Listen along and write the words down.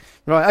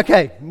Right,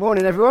 okay.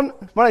 Morning, everyone.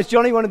 My name's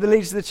Johnny, one of the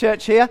leaders of the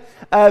church here.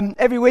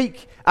 Every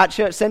week at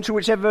Church Central,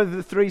 whichever of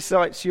the three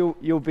sites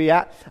you'll be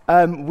at,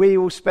 we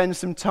will spend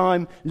some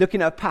time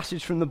looking at a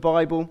passage from the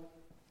Bible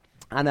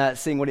and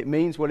seeing what it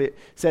means, what it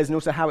says, and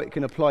also how it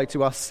can apply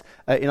to us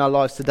in our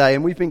lives today.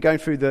 And we've been going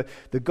through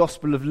the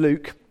Gospel of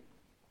Luke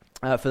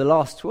for the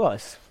last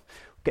twice.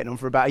 Getting on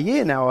for about a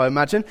year now, I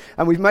imagine,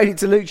 and we've made it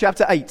to Luke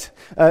chapter 8.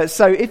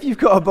 So if you've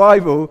got a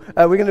Bible,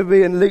 we're going to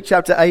be in Luke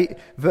chapter 8,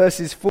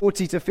 verses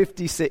 40 to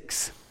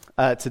 56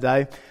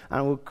 today,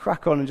 and we'll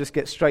crack on and just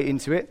get straight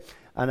into it,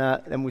 and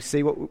then we'll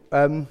see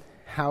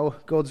how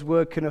God's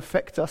word can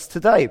affect us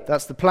today.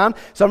 That's the plan.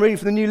 So I'm reading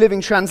from the New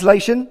Living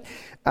Translation,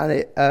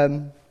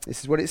 and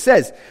this is what it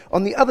says.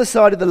 On the other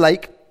side of the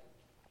lake,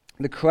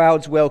 the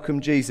crowds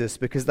welcomed Jesus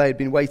because they had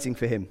been waiting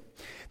for him.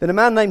 Then a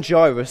man named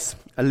Jairus,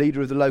 a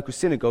leader of the local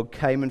synagogue,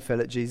 came and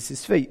fell at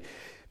Jesus' feet,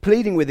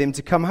 pleading with him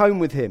to come home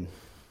with him.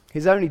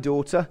 His only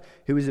daughter,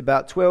 who was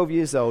about 12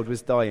 years old,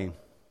 was dying.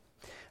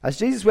 As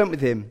Jesus went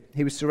with him,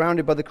 he was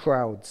surrounded by the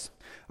crowds.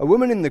 A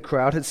woman in the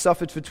crowd had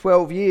suffered for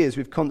 12 years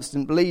with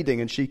constant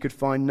bleeding, and she could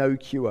find no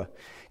cure.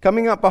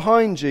 Coming up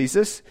behind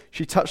Jesus,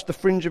 she touched the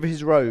fringe of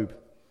his robe.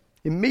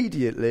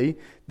 Immediately,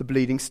 the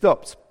bleeding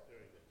stopped.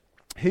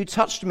 "Who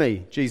touched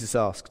me?" Jesus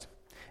asked.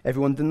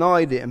 Everyone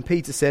denied it, and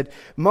Peter said,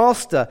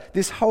 "Master,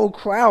 this whole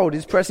crowd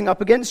is pressing up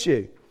against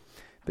you."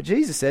 But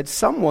Jesus said,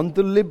 "Someone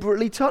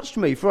deliberately touched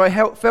me, for I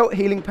felt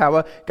healing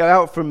power go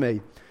out from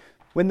me."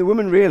 When the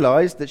woman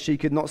realized that she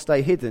could not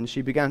stay hidden,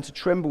 she began to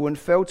tremble and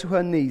fell to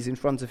her knees in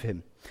front of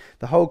him.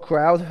 The whole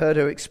crowd heard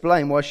her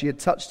explain why she had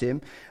touched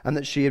him and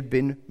that she had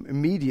been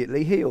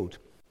immediately healed.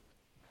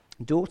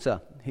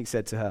 "Daughter," he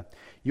said to her,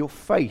 "your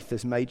faith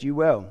has made you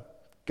well.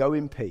 Go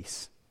in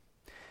peace."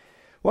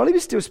 While he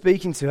was still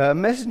speaking to her, a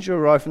messenger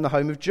arrived from the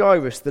home of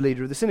Jairus, the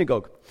leader of the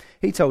synagogue.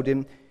 He told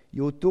him,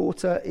 "Your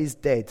daughter is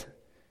dead.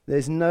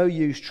 There's no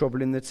use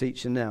troubling the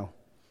teacher now."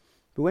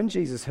 But when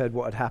Jesus heard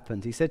what had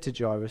happened, he said to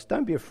Jairus,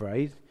 "Don't be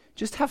afraid.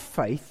 Just have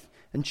faith,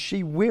 and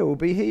she will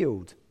be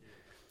healed."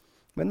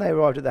 When they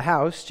arrived at the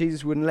house,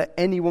 Jesus wouldn't let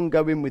anyone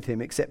go in with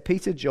him except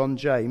Peter, John,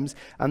 James,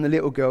 and the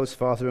little girl's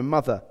father and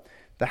mother.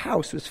 The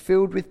house was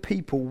filled with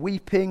people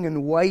weeping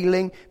and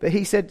wailing, but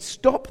he said,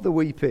 "Stop the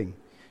weeping.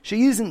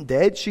 She isn't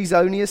dead, she's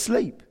only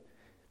asleep."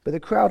 But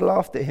the crowd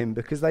laughed at him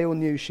because they all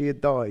knew she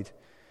had died.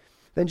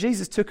 Then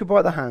Jesus took her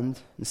by the hand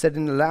and said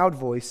in a loud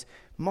voice,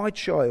 "My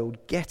child,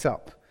 get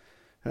up."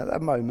 And at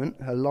that moment,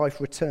 her life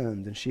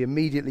returned and she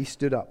immediately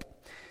stood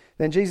up.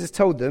 Then Jesus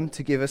told them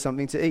to give her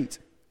something to eat.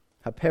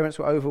 Her parents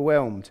were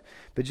overwhelmed,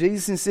 but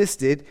Jesus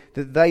insisted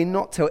that they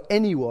not tell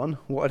anyone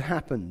what had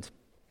happened.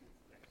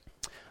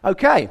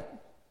 Okay.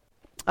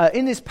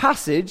 In this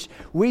passage,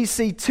 we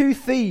see two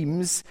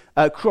themes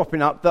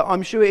cropping up that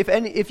I'm sure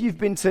if you've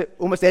been to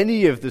almost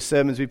any of the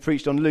sermons we've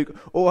preached on Luke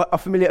or are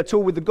familiar at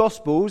all with the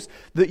Gospels,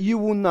 that you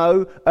will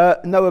know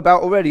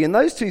about already. And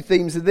those two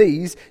themes are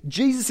these.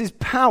 Jesus'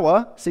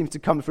 power seems to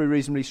come through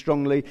reasonably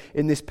strongly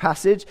in this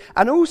passage,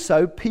 and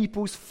also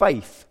people's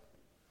faith.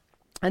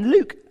 And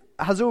Luke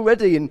has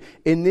already,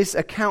 in this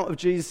account of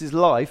Jesus'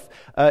 life,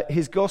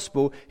 his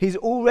gospel, he's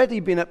already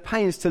been at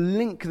pains to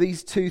link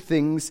these two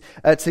things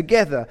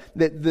together,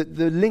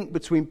 the link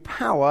between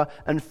power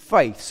and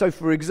faith. So,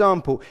 for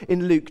example,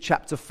 in Luke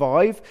chapter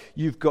 5,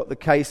 you've got the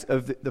case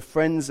of the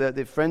friends.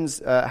 The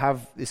friends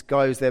have this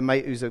guy who's their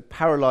mate, who's a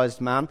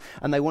paralyzed man,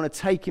 and they want to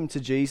take him to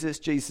Jesus.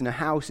 Jesus in a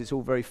house, it's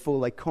all very full.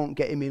 They can't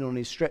get him in on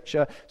his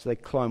stretcher, so they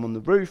climb on the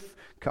roof,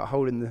 cut a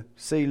hole in the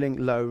ceiling,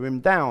 lower him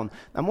down.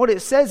 And what it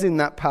says in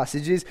that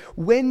passage is,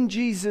 when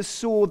Jesus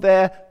saw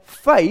their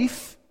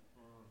faith,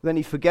 then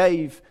he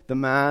forgave the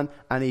man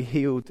and he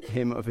healed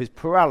him of his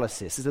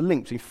paralysis. There's a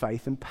link between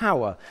faith and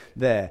power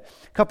there.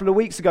 A couple of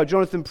weeks ago,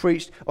 Jonathan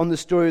preached on the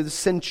story of the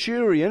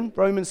centurion.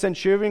 Roman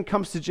centurion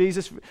comes to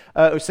Jesus,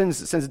 or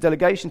sends a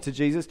delegation to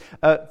Jesus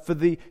for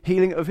the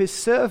healing of his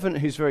servant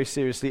who's very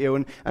seriously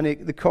ill. And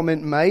the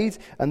comment made,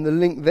 and the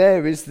link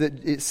there is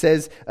that it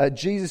says,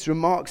 Jesus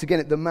remarks again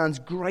at the man's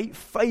great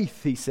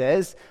faith, he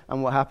says.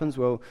 And what happens?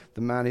 Well,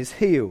 the man is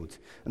healed.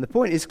 And the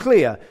point is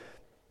clear.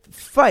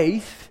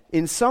 Faith,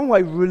 in some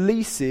way,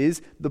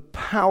 releases the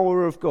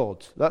power of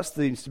God. That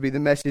seems to be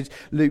the message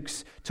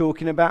Luke's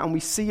talking about, and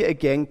we see it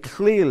again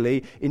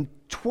clearly in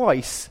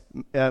twice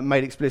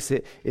made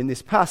explicit in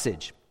this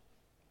passage.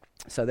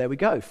 So there we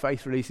go.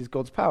 Faith releases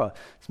God's power.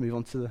 Let's move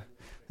on to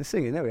the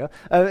singing. There we are.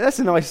 That's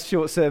a nice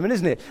short sermon,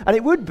 isn't it? And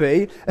it would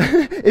be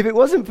if it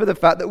wasn't for the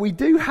fact that we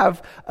do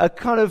have a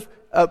kind of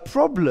a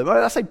problem.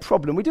 I say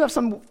problem. We do have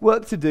some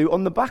work to do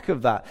on the back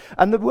of that.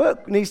 And the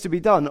work needs to be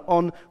done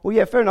on, well,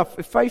 yeah, fair enough.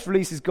 If faith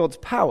releases God's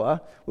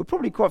power, we're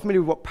probably quite familiar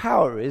with what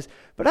power is.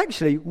 But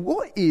actually,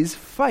 what is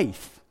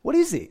faith? What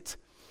is it?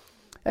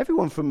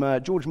 Everyone from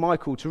George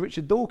Michael to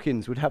Richard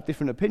Dawkins would have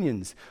different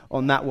opinions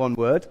on that one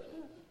word.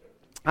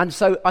 And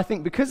so I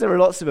think because there are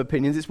lots of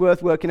opinions, it's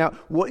worth working out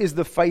what is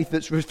the faith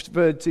that's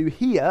referred to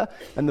here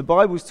and the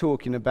Bible's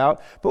talking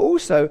about. But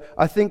also,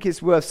 I think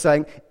it's worth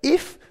saying,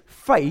 if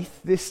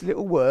faith, this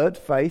little word,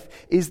 faith,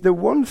 is the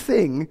one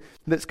thing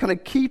that's kind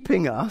of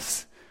keeping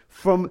us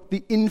from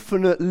the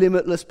infinite,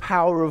 limitless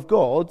power of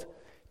God,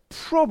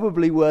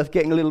 probably worth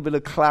getting a little bit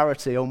of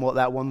clarity on what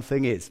that one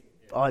thing is.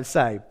 I'd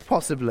say,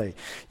 possibly,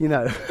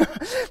 Now,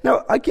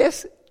 I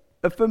guess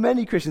for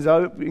many Christians,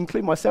 I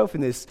include myself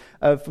in this,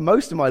 for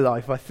most of my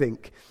life, I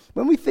think,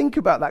 when we think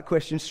about that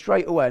question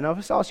straight away, and I'll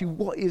just ask you,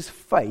 what is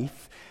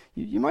faith?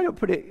 You might not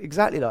put it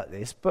exactly like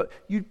this, but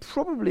you'd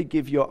probably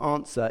give your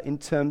answer in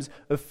terms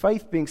of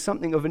faith being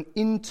something of an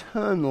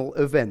internal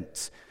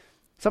event.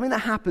 Something that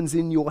happens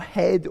in your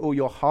head or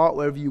your heart,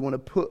 wherever you want to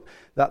put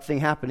that thing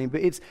happening.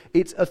 But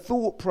it's a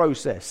thought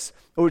process,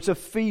 or it's a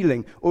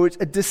feeling, or it's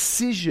a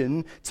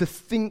decision to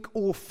think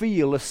or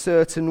feel a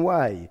certain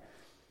way.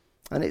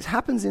 And it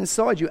happens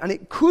inside you, and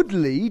it could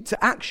lead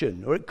to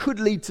action, or it could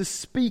lead to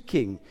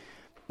speaking.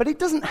 But it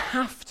doesn't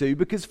have to,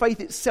 because faith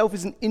itself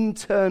is an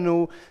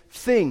internal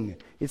thing.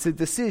 It's a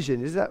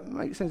decision. Does that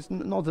make sense?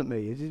 Nod at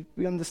me.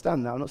 We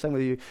understand that. I'm not saying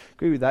whether you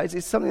agree with that.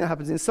 It's something that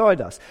happens inside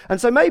us.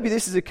 And so maybe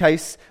this is a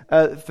case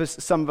for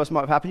some of us might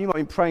have happened. You might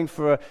have been praying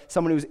for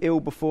someone who was ill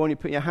before, and you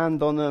put your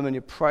hand on them, and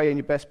you pray in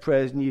your best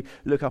prayers, and you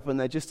look up, and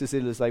they're just as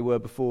ill as they were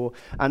before.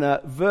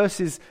 And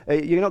verses,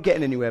 you're not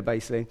getting anywhere,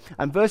 basically.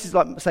 And verses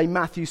like, say,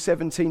 Matthew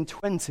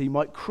 17:20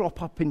 might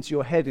crop up into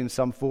your head in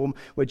some form,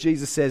 where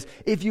Jesus says,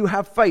 if you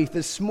have faith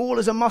as small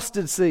as a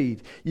mustard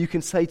seed, you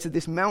can say to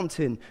this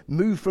mountain,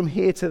 move from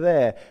here to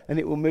there, and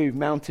it will move.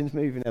 Mountains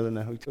moving,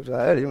 Eleanor. We talked about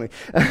that earlier,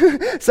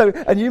 didn't we? So,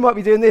 and you might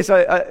be doing this.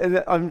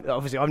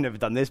 Obviously, I've never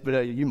done this,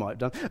 but you might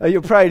have done.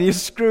 You're praying, you're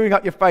screwing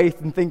up your face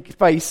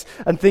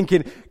and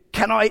thinking,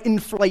 can I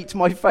inflate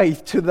my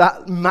faith to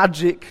that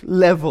magic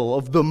level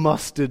of the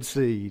mustard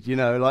seed?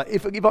 Like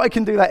if I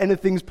can do that,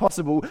 anything's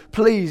possible.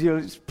 Please,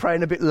 just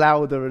praying a bit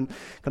louder and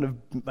kind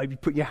of maybe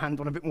put your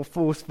hand on a bit more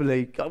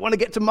forcefully. I want to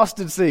get to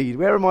mustard seed.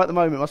 Where am I at the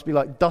moment? It must be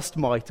like dust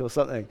mite or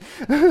something.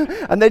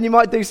 And then you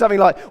might do something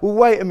like, well,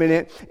 wait a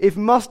minute. If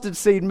mustard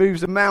seed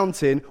moves a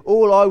mountain,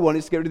 all I want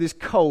is to get rid of this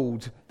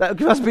cold. That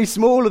must be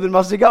smaller than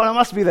mustard seed. I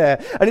must be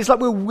there. And it's like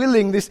we're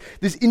willing this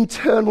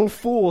internal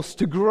force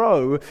to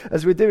grow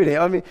as we're doing it.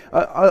 I mean,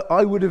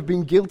 I would have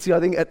been guilty, I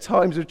think, at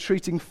times of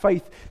treating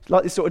faith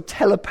like this sort of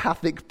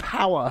telepathic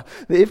power,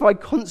 that if I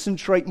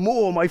concentrate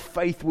more, my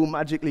faith will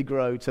magically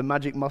grow to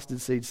magic mustard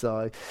seed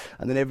size,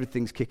 and then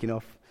everything's kicking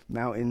off.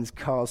 Mountains,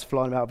 cars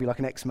flying about, it'd be like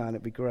an X-Man,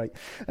 it'd be great.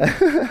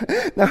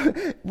 Now,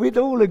 we'd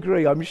all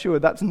agree, I'm sure,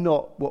 that's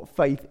not what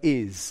faith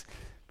is.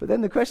 But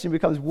then the question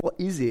becomes, what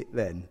is it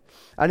then?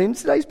 And in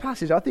today's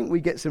passage, I think we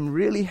get some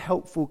really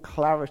helpful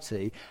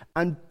clarity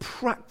and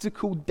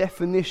practical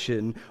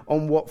definition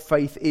on what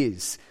faith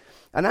is.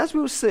 And as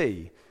we'll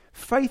see,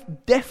 faith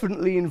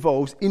definitely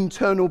involves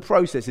internal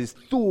processes,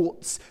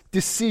 thoughts,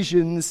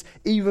 decisions,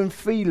 even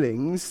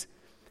feelings.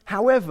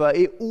 However,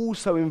 it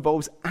also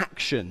involves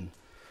action.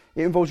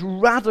 It involves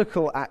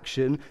radical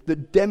action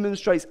that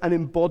demonstrates and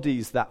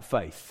embodies that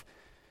faith.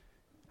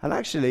 And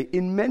actually,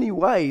 in many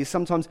ways,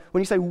 sometimes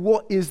when you say,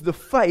 what is the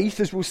faith,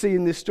 as we'll see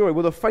in this story,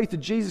 well, the faith that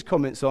Jesus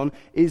comments on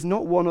is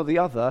not one or the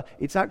other.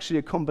 It's actually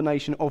a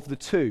combination of the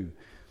two.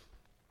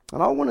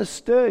 And I want to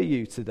stir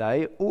you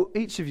today, or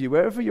each of you,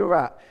 wherever you're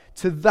at,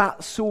 to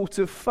that sort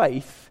of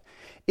faith,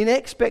 in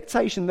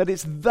expectation that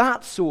it's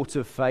that sort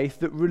of faith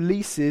that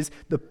releases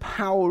the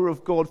power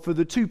of God for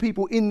the two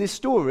people in this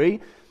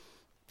story,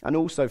 and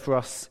also for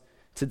us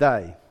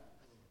today.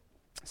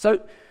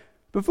 So,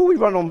 before we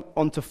run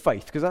on to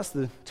faith, because that's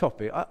the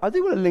topic, I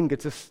do want to linger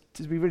to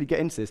we really get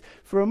into this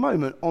for a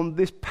moment on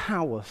this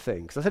power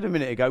thing. Because I said a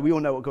minute ago, we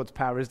all know what God's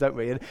power is, don't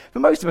we? And for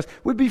most of us,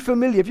 we'd be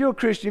familiar. If you're a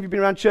Christian, if you've been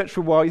around church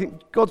for a while, you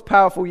think God's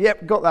powerful,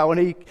 yep, got that one,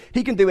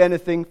 he can do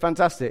anything,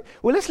 fantastic.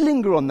 Well, let's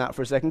linger on that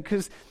for a second,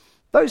 because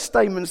those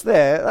statements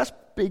there, that's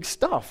big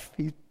stuff.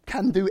 He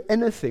can do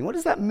anything. What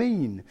does that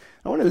mean?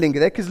 I want to linger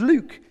there, because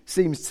Luke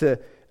seems to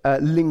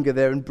linger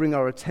there and bring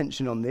our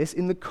attention on this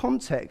in the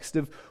context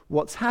of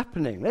what's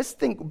happening. Let's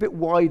think a bit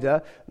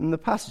wider than the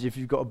passage. If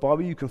you've got a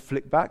Bible, you can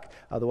flick back.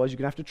 Otherwise, you're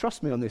going to have to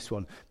trust me on this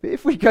one. But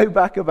if we go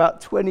back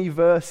about 20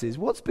 verses,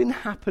 what's been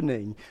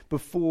happening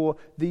before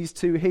these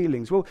two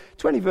healings? Well,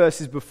 20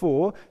 verses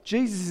before,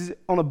 Jesus is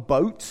on a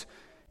boat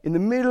in the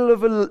middle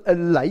of a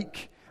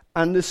lake,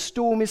 and the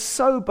storm is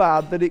so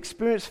bad that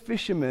experienced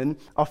fishermen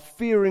are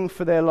fearing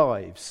for their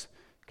lives.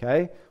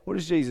 Okay? What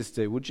does Jesus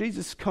do? Well,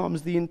 Jesus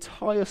calms the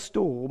entire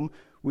storm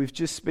with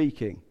just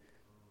speaking.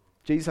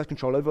 Jesus has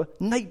control over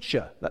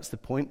nature. That's the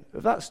point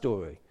of that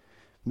story.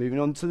 Moving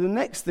on to the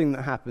next thing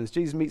that happens.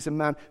 Jesus meets a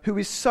man who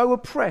is so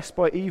oppressed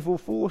by evil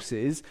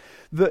forces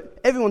that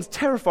everyone's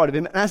terrified of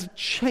him and has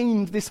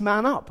chained this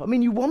man up. I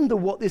mean, you wonder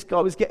what this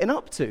guy was getting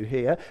up to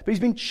here, but he's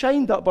been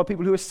chained up by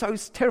people who are so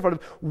terrified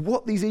of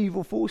what these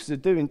evil forces are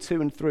doing to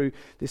and through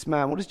this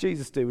man. What does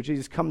Jesus do? Well,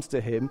 Jesus comes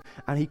to him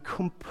and he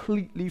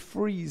completely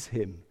frees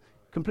him.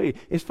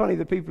 Completely. It's funny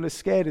that people are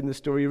scared in the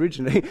story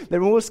originally. They're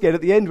more scared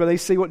at the end when they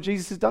see what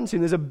Jesus has done to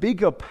him. There's a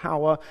bigger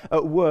power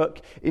at work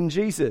in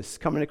Jesus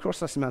coming across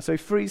this man. So he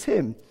frees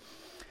him.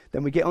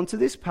 Then we get onto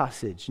this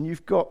passage, and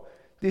you've got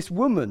this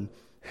woman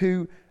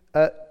who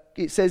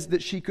it says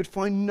that she could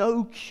find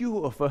no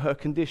cure for her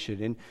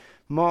condition. In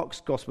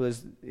Mark's Gospel,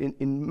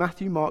 in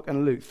Matthew, Mark,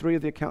 and Luke, three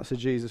of the accounts of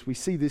Jesus, we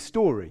see this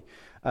story.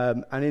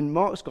 And in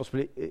Mark's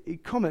Gospel,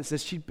 it comments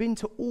that she'd been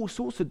to all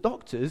sorts of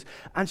doctors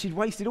and she'd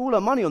wasted all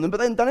her money on them, but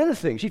they hadn't done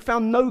anything. She'd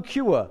found no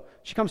cure.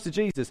 She comes to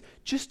Jesus,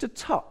 just a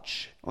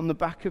touch on the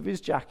back of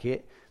his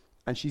jacket,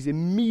 and she's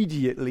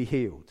immediately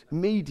healed.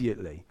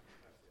 Immediately.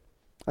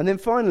 And then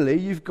finally,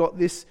 you've got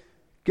this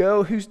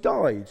girl who's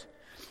died.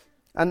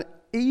 And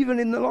even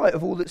in the light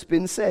of all that's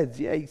been said,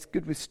 yeah, he's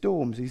good with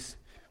storms, he's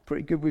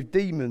pretty good with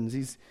demons,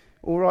 he's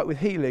all right with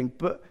healing,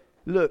 but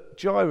look,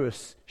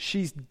 Jairus,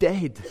 she's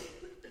dead.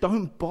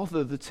 Don't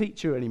bother the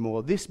teacher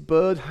anymore. This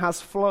bird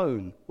has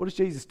flown. What does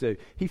Jesus do?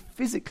 He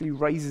physically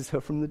raises her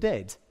from the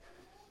dead.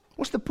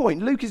 What's the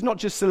point? Luke is not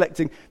just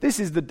selecting, this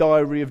is the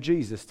diary of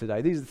Jesus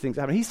today. These are the things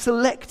that happen. He's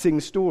selecting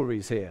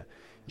stories here.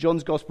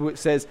 John's Gospel, it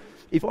says,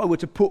 if I were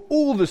to put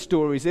all the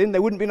stories in,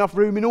 there wouldn't be enough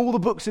room in all the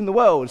books in the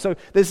world. So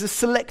there's a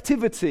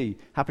selectivity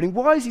happening.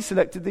 Why has he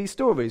selected these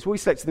stories? Well, he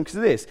selected them because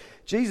of this.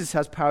 Jesus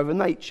has power over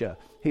nature.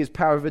 He has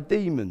power over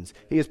demons.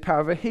 He has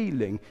power over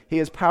healing. He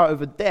has power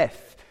over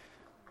death.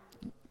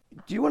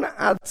 Do you want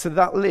to add to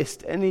that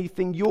list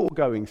anything you're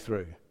going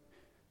through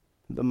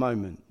at the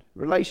moment?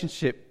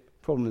 Relationship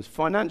problems,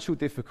 financial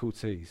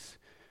difficulties,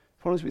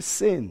 problems with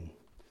sin.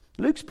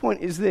 Luke's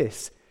point is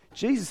this.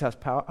 Jesus has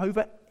power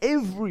over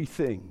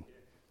everything.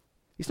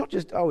 It's not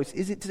just, does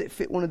it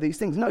fit one of these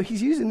things? No,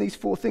 he's using these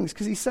four things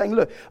because he's saying,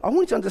 look, I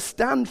want you to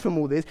understand from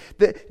all this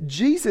that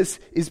Jesus'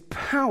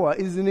 power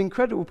is an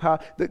incredible power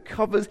that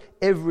covers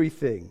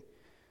everything.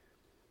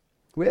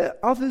 Where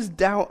others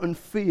doubt and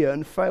fear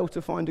and fail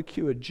to find a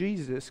cure,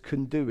 Jesus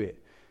can do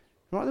it.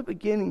 Right at the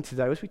beginning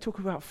today, as we talk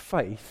about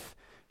faith,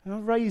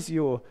 raise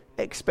your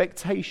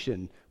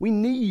expectation. We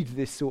need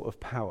this sort of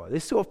power.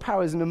 This sort of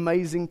power is an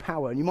amazing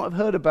power, and you might have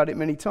heard about it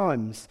many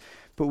times,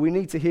 but we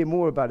need to hear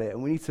more about it,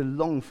 and we need to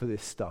long for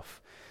this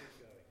stuff.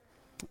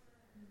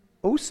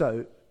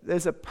 Also,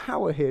 there's a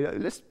power here.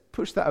 Let's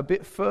push that a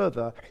bit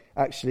further,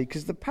 actually,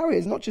 because the power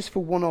is not just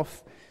for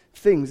one-off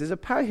things. There's a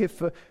power here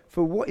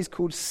for what is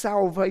called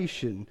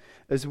salvation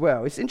as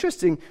well. It's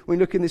interesting when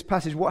you look in this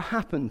passage what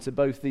happened to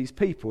both these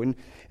people. In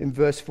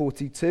verse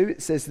 42,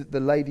 it says that the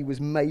lady was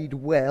made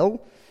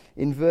well.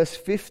 In verse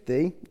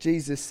 50,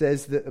 Jesus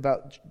says that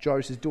about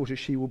Jairus' daughter,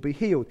 she will be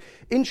healed.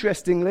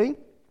 Interestingly,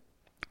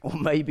 or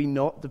maybe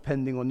not,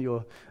 depending on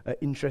your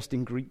interest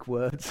in Greek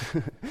words,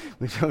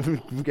 which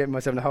I'm getting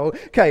myself in a hole.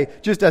 Okay,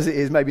 just as it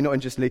is, maybe not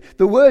interestingly.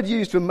 The word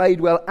used for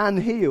made well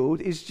and healed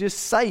is just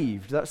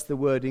saved. That's the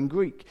word in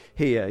Greek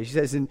here. He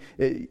says,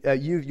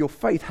 your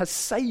faith has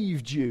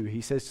saved you, he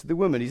says to the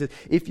woman. He says,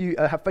 if you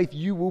have faith,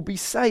 you will be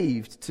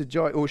saved,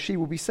 or she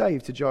will be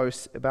saved, to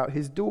Jairus about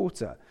his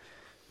daughter.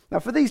 Now,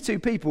 for these two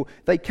people,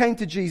 they came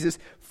to Jesus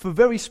for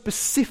very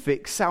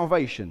specific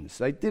salvations.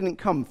 They didn't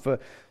come to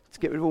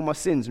get rid of all my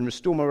sins and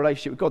restore my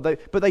relationship with God.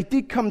 But they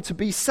did come to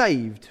be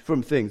saved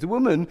from things. The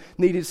woman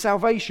needed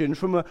salvation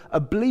from a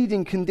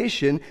bleeding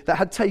condition that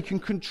had taken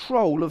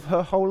control of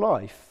her whole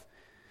life.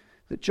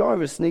 That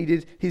Jairus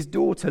needed his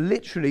daughter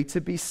literally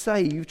to be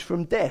saved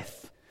from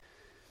death.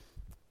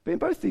 But in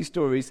both these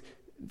stories,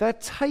 they're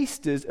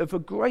tasters of a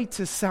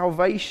greater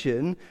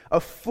salvation, a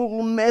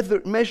full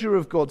measure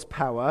of God's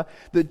power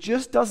that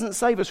just doesn't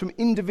save us from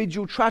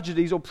individual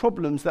tragedies or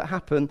problems that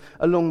happen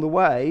along the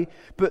way,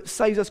 but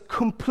saves us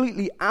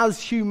completely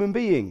as human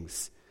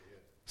beings,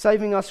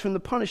 saving us from the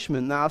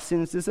punishment that our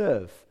sins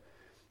deserve,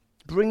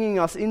 bringing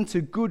us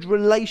into good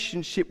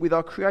relationship with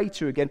our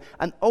Creator again,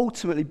 and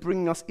ultimately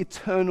bringing us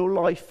eternal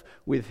life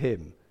with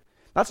Him.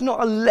 That's not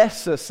a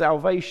lesser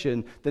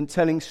salvation than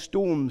telling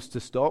storms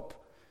to stop.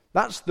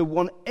 That's the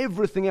one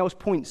everything else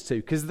points to,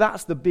 because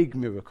that's the big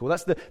miracle.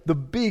 That's the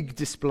big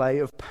display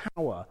of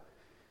power.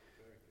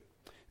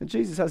 And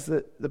Jesus has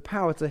the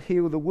power to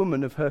heal the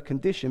woman of her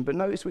condition. But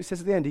notice what he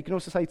says at the end. He can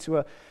also say to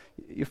her,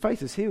 your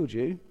faith has healed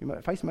you.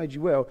 Your faith made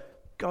you well.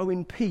 Go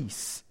in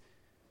peace.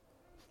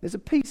 There's a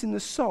peace in the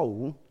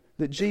soul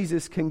that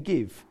Jesus can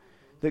give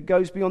that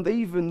goes beyond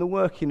even the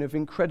working of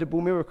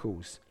incredible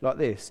miracles like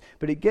this.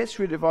 But it gets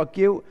rid of our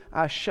guilt,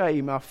 our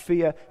shame, our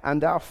fear,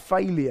 and our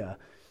failure.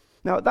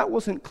 Now, that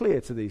wasn't clear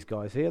to these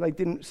guys here. They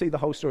didn't see the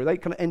whole story. They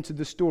kind of entered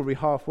the story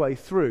halfway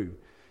through.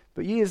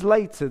 But years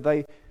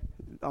later,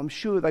 I'm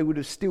sure they would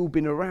have still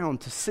been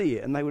around to see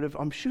it, and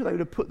I'm sure they would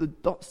have put the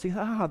dots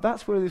together.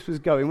 That's where this was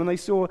going. When they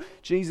saw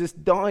Jesus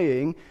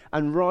dying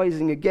and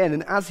rising again,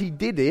 and as he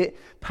did it,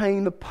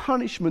 paying the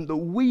punishment that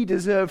we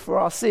deserve for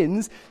our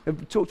sins. We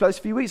talked about this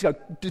a few weeks ago,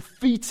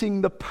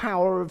 defeating the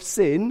power of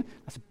sin.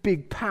 That's a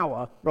big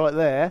power right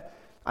there.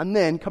 And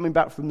then coming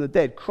back from the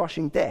dead,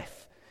 crushing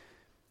death.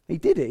 He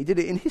did it. He did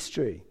it in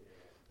history.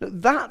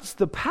 That's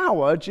the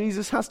power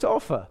Jesus has to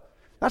offer.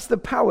 That's the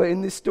power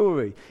in this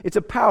story. It's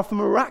a power for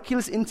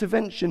miraculous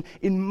intervention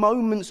in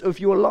moments of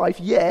your life,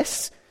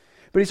 yes,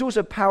 but it's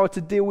also power to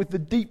deal with the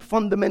deep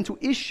fundamental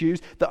issues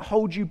that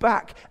hold you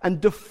back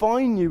and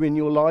define you in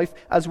your life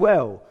as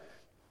well.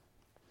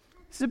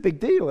 This is a big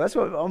deal. That's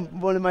what I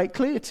want to make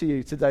clear to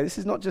you today. This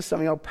is not just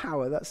something,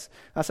 power. That's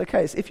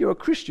okay. If you're a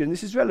Christian,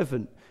 this is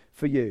relevant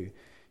for you.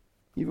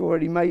 If you're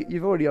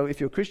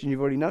a Christian,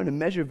 you've already known a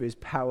measure of his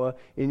power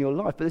in your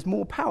life. But there's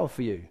more power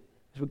for you,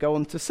 as we'll go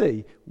on to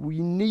see. We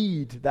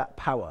need that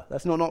power.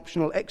 That's not an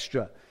optional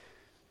extra.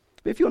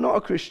 But if you're not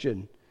a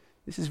Christian,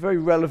 this is very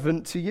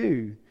relevant to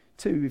you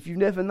too. If you've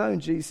never known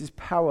Jesus'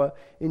 power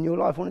in your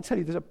life, I want to tell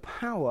you there's a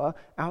power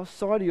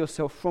outside of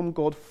yourself from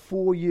God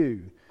for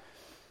you.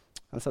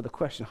 And so the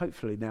question,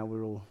 hopefully now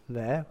we're all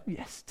there.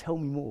 Yes, tell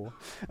me more.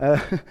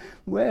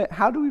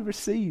 How do we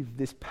receive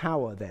this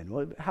power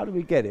then? How do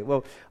we get it?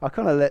 Well, I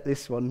kind of let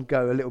this one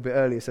go a little bit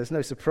earlier, so there's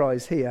no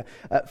surprise here.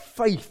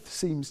 Faith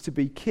seems to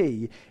be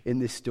key in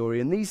this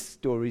story, and these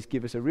stories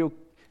give us a real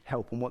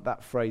help on what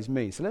that phrase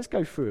means. So let's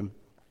go through them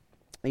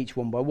each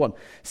one by one.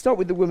 Start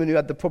with the woman who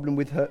had the problem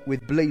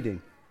with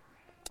bleeding.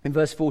 In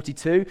verse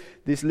 42,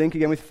 this link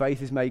again with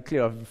faith is made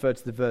clear. I've referred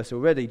to the verse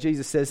already.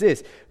 Jesus says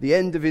this, the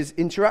end of his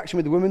interaction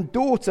with the woman,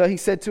 "Daughter," he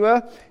said to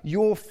her,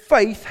 "your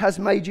faith has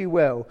made you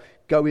well.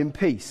 Go in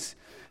peace."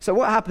 So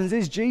what happens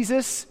is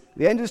Jesus,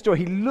 the end of the story,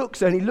 he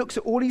looks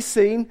at all he's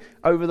seen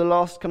over the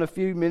last kind of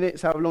few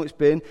minutes, however long it's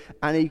been,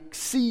 and he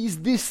sees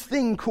this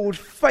thing called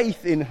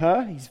faith in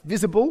her. He's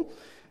visible.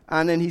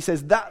 And then he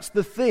says, that's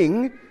the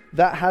thing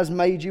that has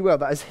made you well,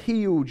 that has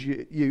healed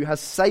you, has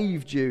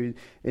saved you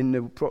in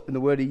the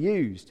word he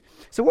used.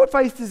 So what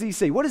faith does he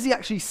see? What does he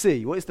actually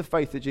see? What is the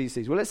faith that Jesus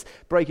sees? Well, let's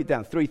break it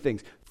down. 3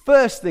 things.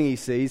 First thing he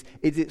sees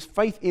is it's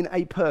faith in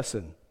a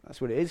person.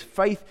 That's what it is.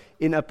 Faith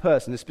in a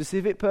person. A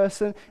specific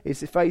person.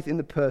 It's faith in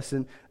the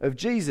person of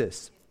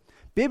Jesus.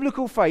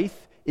 Biblical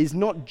faith is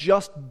not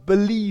just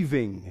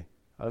believing.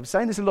 I'm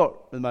saying this a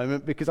lot at the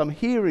moment because I'm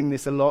hearing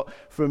this a lot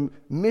from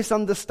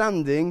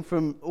misunderstanding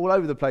from all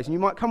over the place. And you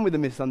might come with a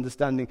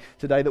misunderstanding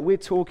today that we're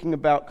talking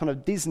about kind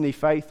of Disney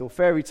faith or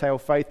fairy tale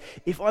faith.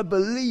 If I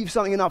believe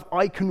something enough,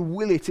 I can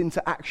will it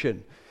into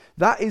action.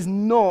 That is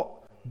not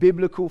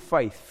biblical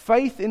faith.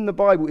 Faith in the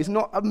Bible is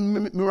not a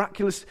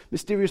miraculous,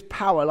 mysterious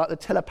power like the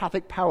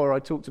telepathic power I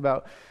talked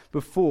about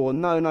before.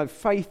 No,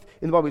 faith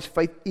in the Bible is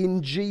faith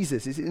in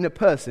Jesus. It's in a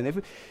person.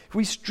 If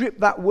we strip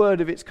that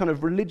word of its kind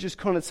of religious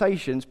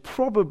connotations,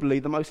 probably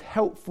the most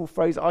helpful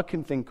phrase I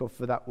can think of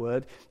for that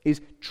word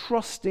is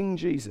trusting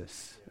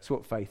Jesus. That's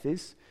what faith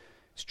is.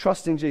 It's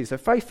trusting Jesus. So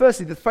faith,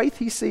 firstly, the faith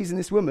he sees in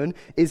this woman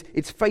is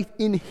it's faith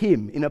in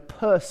him, in a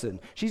person.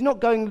 She's not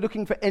going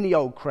looking for any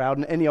old crowd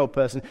and any old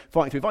person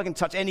fighting through. If I can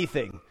touch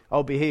anything,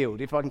 I'll be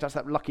healed. If I can touch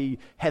that lucky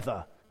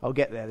heather, I'll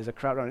get there. There's a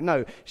crowd around it.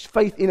 No, it's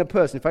faith in a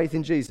person, faith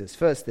in Jesus,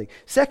 first thing.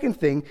 Second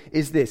thing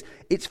is this.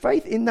 It's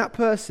faith in that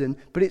person,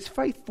 but it's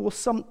faith for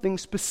something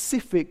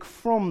specific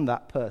from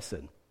that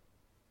person.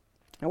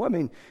 Now, what I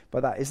mean by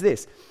that is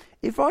this.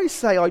 If I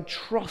say I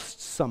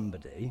trust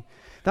somebody,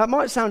 that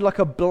might sound like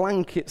a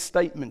blanket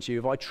statement to you,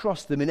 if I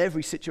trust them in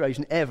every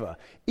situation ever.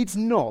 It's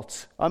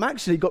not. I've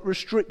actually got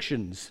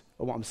restrictions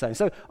on what I'm saying.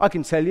 So I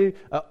can tell you,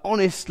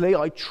 honestly,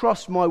 I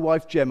trust my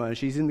wife Gemma, and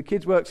she's in the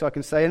kids' work, so I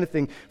can say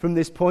anything from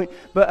this point.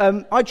 But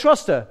I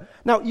trust her.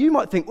 Now, you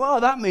might think,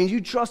 well, that means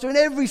you trust her in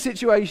every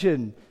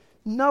situation.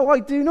 No, I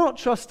do not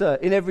trust her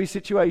in every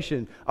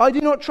situation. I do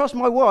not trust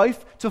my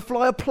wife to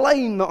fly a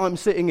plane that I'm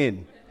sitting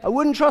in. I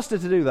wouldn't trust her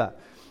to do that.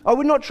 I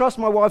would not trust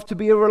my wife to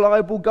be a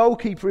reliable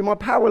goalkeeper in my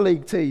power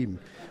league team.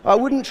 I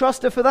wouldn't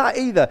trust her for that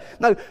either.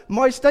 No,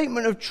 my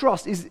statement of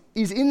trust is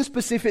in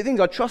specific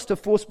things. I trust her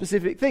for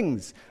specific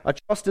things. I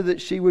trust her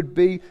that she would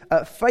be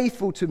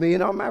faithful to me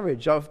in our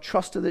marriage. I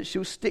trust her that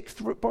she'll stick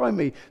by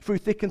me through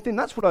thick and thin.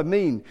 That's what I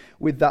mean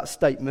with that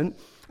statement.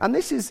 And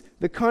this is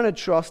the kind of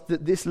trust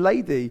that this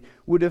lady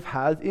would have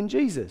had in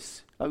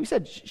Jesus. Like we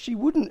said, she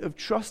wouldn't have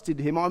trusted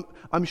him,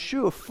 I'm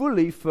sure,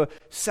 fully for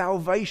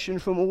salvation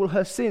from all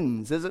her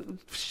sins. There's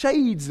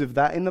shades of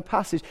that in the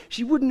passage.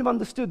 She wouldn't have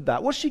understood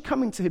that. What's she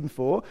coming to him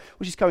for?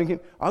 Well, she's coming to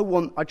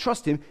him, I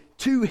trust him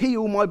to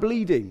heal my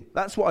bleeding.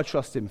 That's what I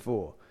trust him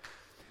for.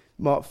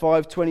 Mark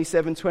 5,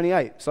 27,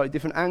 28, slightly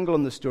different angle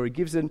on the story,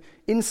 gives an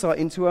insight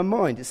into her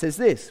mind. It says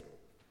this,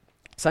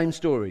 same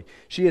story.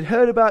 She had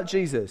heard about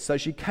Jesus, so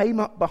she came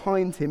up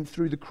behind him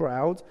through the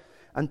crowd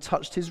and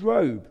touched his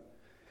robe.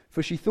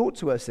 For she thought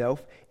to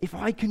herself, if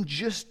I can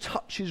just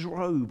touch his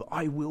robe,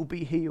 I will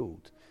be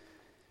healed.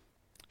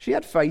 She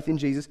had faith in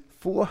Jesus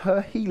for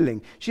her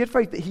healing. She had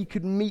faith that he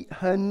could meet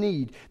her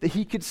need, that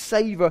he could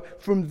save her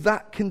from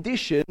that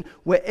condition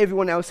where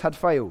everyone else had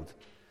failed.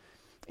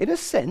 In a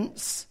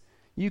sense,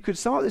 you could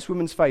start this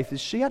woman's faith as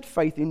she had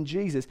faith in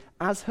Jesus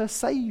as her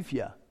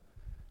Saviour.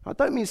 I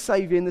don't mean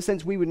Saviour in the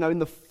sense we would know in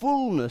the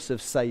fullness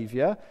of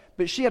Saviour,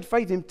 but she had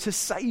faith in him to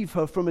save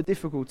her from a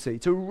difficulty,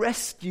 to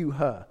rescue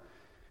her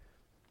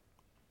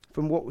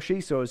from what she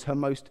saw as her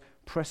most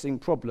pressing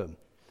problem.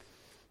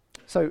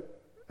 So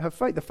her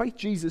faith, the faith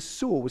Jesus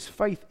saw was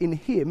faith in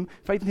him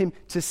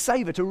to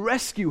save her, to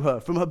rescue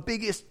her from her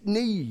biggest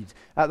need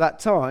at that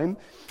time.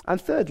 And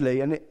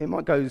thirdly, and it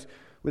might go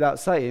without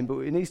saying, but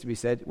it needs to be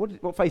said,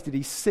 what faith did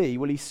he see?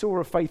 Well, he saw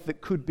a faith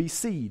that could be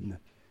seen.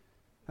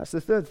 That's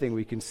the third thing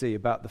we can see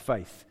about the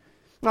faith.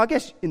 Now, I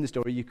guess in the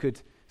story you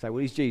could So,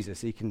 well, he's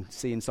Jesus. He can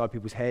see inside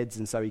people's heads,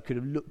 and so he could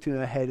have looked in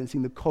her head and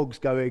seen the cogs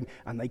going,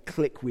 and they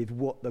click with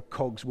what the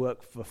cogs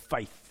work for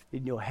faith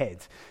in your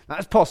head. Now,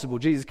 that's possible.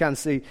 Jesus can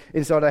see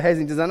inside our heads,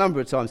 and he does that a number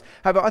of times.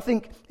 However, I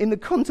think in the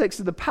context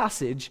of the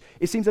passage,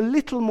 it seems a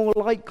little more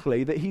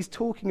likely that he's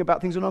talking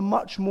about things on a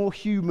much more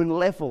human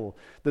level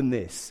than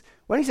this.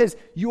 When he says,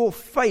 your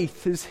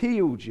faith has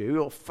healed you,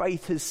 your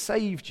faith has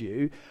saved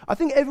you, I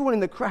think everyone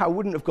in the crowd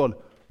wouldn't have gone,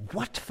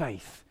 what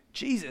faith?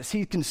 Jesus,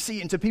 he can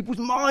see into people's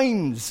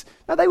minds.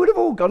 Now, they would have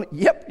all gone,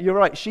 yep, you're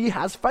right, she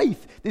has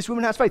faith. This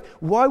woman has faith.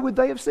 Why would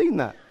they have seen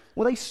that?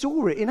 Well, they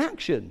saw it in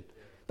action.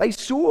 They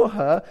saw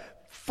her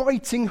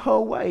fighting her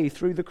way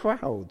through the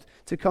crowd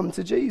to come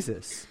to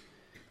Jesus.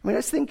 I mean,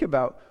 let's think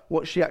about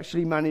what she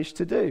actually managed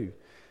to do.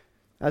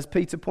 As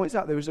Peter points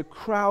out, there was a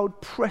crowd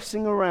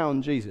pressing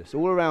around Jesus,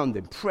 all around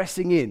him,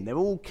 pressing in. They're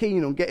all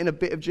keen on getting a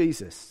bit of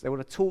Jesus. They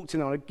want to talk to him,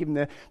 they want to give him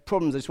their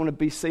problems. They just want to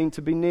be seen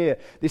to be near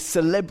this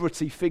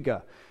celebrity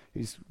figure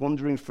who's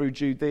wandering through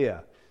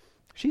Judea.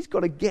 She's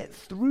got to get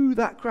through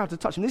that crowd to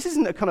touch him. This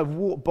isn't a kind of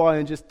walk by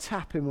and just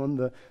tap him on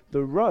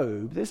the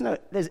robe.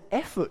 There's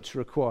effort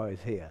required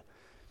here.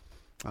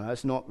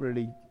 That's not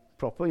really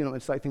proper. You're not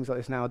going to say things like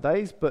this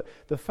nowadays, but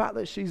the fact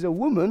that she's a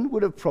woman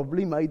would have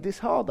probably made this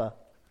harder.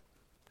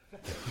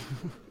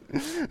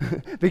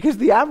 Because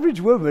the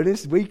average woman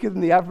is weaker than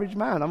the average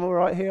man. I'm all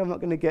right here. I'm not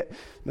going to get...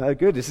 No,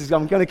 good.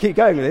 I'm going to keep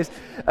going with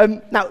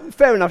this. Now,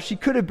 fair enough. She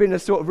could have been a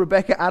sort of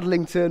Rebecca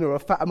Adlington or a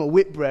Fatima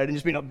Whitbread and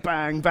just been like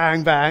bang,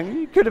 bang,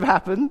 bang. It could have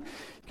happened.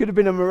 Could have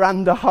been a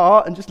Miranda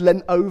Hart and just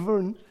leant over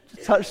and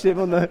touched him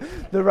on the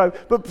robe.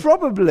 But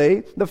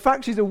probably the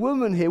fact she's a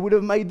woman here would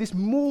have made this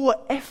more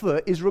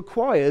effort is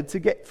required to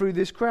get through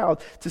this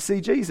crowd to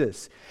see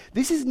Jesus.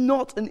 This is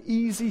not an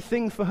easy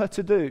thing for her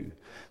to do.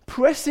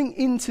 Pressing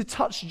in to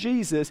touch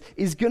Jesus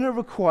is going to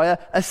require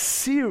a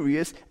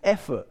serious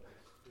effort.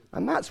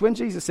 And that's when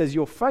Jesus says,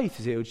 your faith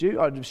has healed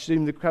you. I'd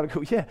assume the crowd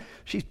would go, yeah,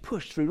 she's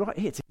pushed through right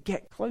here to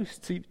get close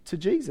to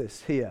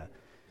Jesus here.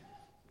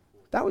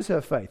 That was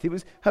her faith. It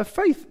was her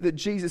faith that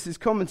Jesus is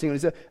commenting on.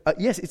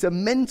 Yes, it's a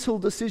mental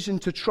decision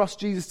to trust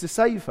Jesus to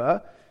save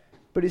her,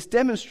 but it's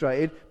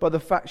demonstrated by the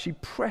fact she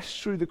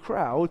pressed through the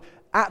crowd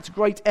at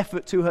great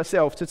effort to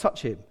herself to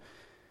touch him.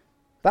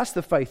 That's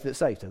the faith that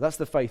saved her. That's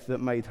the faith that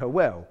made her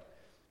well.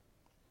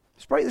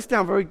 Let's break this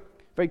down very,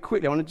 very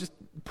quickly. I want to just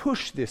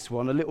push this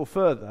one a little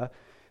further.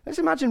 Let's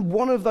imagine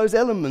one of those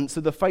elements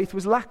of the faith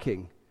was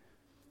lacking.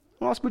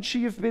 I'll ask, would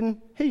she have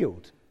been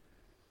healed?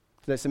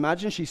 Let's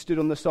imagine she stood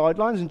on the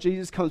sidelines and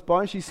Jesus comes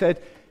by and she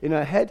said in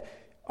her head,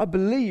 I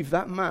believe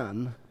that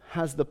man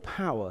has the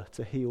power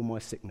to heal my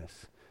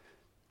sickness.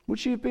 Would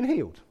she have been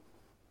healed?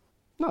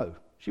 No,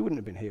 she wouldn't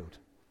have been healed.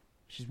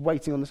 She's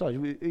waiting on the side.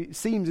 It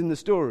seems in the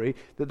story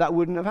that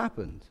wouldn't have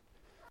happened.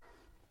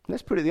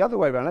 Let's put it the other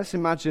way around. Let's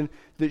imagine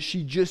that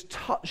she just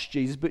touched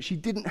Jesus, but she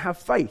didn't have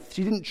faith.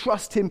 She didn't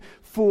trust him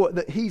for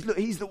that.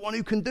 He's the one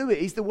who can do it.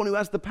 He's the one who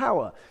has the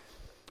power.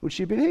 Would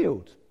she have been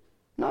healed?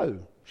 No,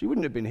 she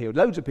wouldn't have been healed.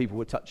 Loads of people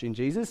were touching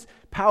Jesus.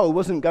 Power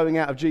wasn't going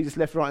out of Jesus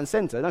left, right, and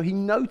centre. No, he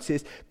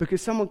noticed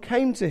because someone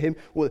came to him.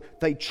 Well,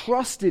 they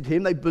trusted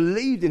him, they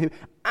believed in him,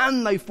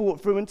 and they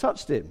fought through and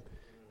touched him.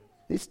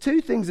 It's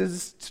two things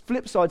as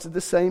flip sides of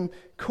the same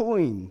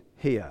coin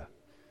here.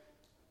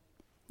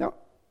 Now,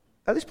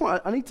 at this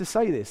point, I need to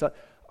say this.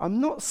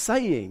 I'm not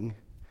saying,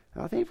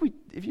 and I think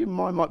if your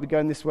mind might be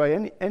going this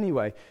way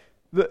anyway,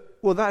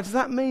 does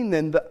that mean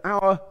then that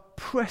our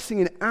pressing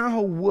in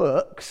our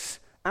works,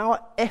 our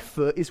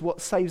effort is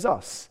what saves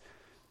us?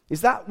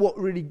 Is that what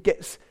really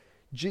gets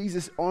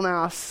Jesus on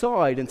our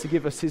side and to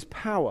give us his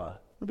power?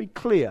 I'll be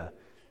clear.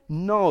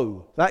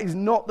 No, that is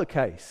not the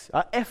case.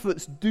 Our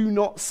efforts do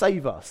not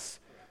save us.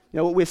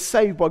 We're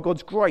saved by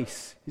God's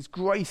grace, his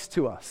grace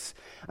to us.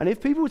 And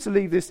if people were to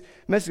leave this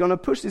message, I'm going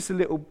to push this a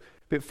little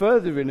bit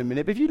further in a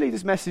minute, but if you leave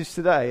this message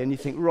today and you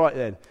think, right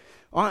then,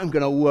 I'm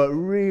going to work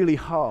really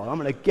hard. I'm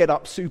going to get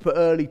up super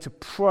early to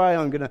pray.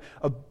 I'm going to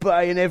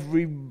obey in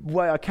every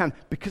way I can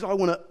because I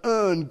want to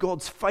earn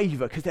God's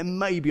favor because then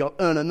maybe I'll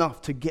earn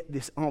enough to get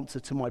this answer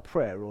to my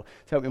prayer or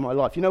to help me in my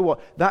life. You know what?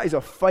 That is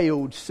a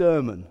failed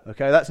sermon,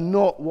 okay? That's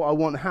not what I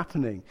want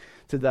happening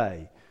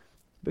today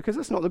because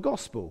that's not the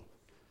gospel.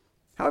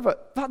 However,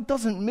 that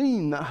doesn't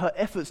mean that her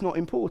effort's not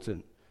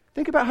important.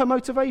 Think about her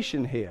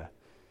motivation here.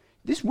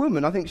 This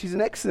woman, I think she's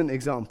an excellent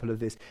example of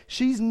this.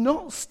 She's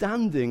not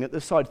standing at the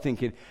side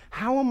thinking,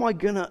 how am I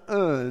going to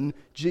earn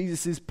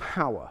Jesus'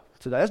 power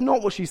today? That's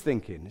not what she's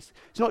thinking.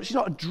 She's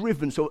not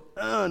driven,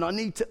 I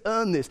need to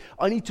earn this.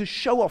 I need to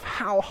show off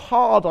how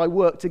hard I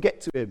work to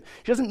get to him.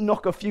 She doesn't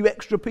knock a few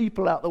extra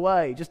people out the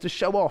way just to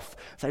show off,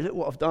 say, look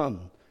what I've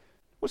done.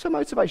 What's her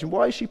motivation?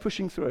 Why is she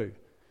pushing through?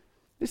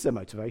 This is her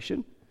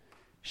motivation.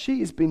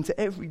 She has been to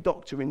every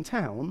doctor in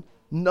town.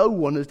 No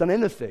one has done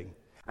anything.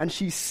 And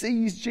she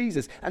sees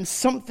Jesus. And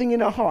something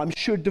in her heart, I'm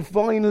sure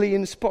divinely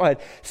inspired,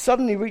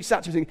 suddenly reaches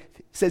out to her and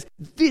says,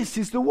 this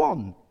is the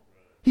one.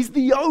 He's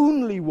the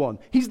only one.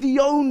 He's the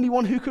only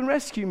one who can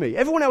rescue me.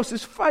 Everyone else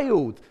has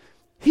failed.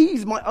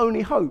 He's my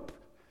only hope.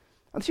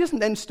 And she doesn't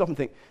then stop and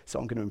think, so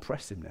I'm going to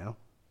impress him now.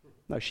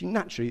 No,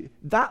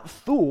 that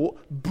thought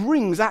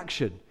brings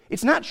action.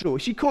 It's natural.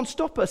 She can't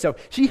stop herself.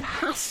 She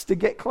has to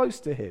get close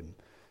to him.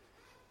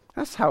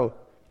 That's how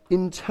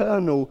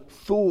internal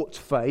thought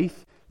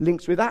faith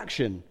links with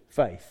action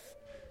faith.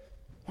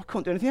 I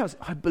can't do anything else.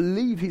 I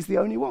believe he's the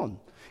only one.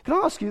 Can I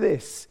ask you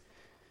this?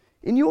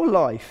 In your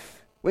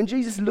life, when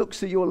Jesus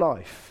looks at your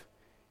life,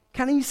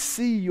 can he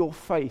see your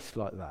faith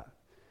like that?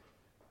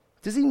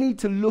 Does he need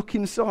to look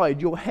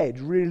inside your head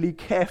really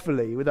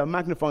carefully with a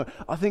magnifying?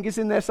 I think it's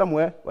in there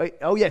somewhere. Wait,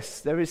 oh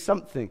yes, there is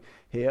something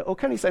here. Or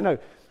can he say, no,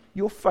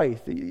 your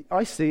faith,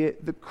 I see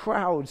it, the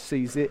crowd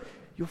sees it,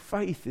 your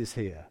faith is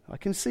here. I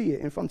can see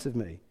it in front of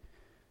me.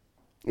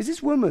 Is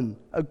this woman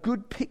a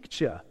good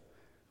picture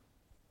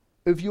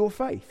of your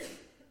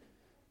faith?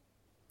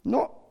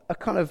 Not a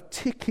kind of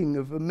ticking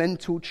of a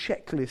mental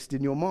checklist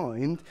in your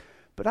mind,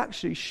 but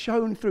actually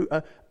shown through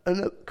a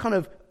kind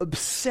of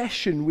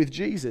obsession with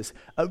Jesus,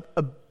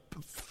 a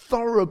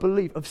thorough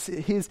belief of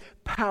his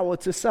power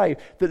to save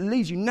that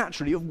leads you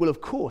naturally, well, of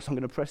course, I'm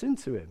going to press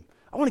into him.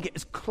 I want to get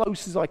as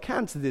close as I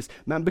can to this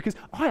man because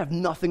I have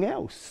nothing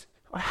else.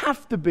 I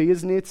have to be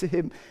as near to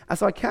him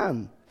as I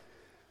can.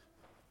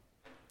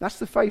 That's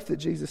the faith that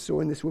Jesus saw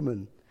in this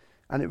woman,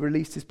 and it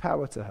released his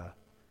power to her.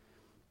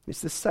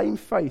 It's the same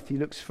faith he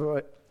looks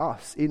for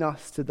us, in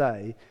us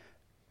today,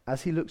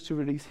 as he looks to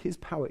release his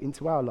power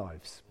into our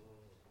lives.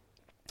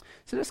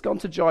 So let's go on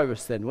to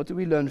Jairus then. What do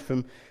we learn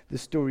from the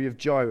story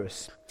of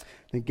Jairus?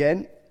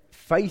 Again,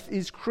 faith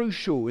is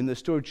crucial in the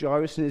story of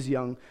Jairus and his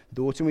young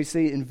daughter. And we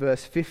see it in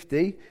verse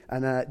 50.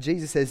 And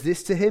Jesus says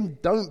this to him,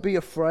 don't be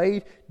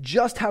afraid,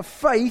 just have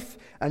faith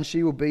and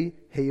she will be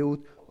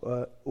healed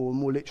or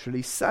more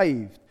literally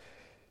saved.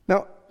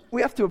 Now,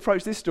 we have to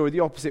approach this story the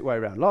opposite way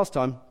around. Last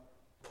time,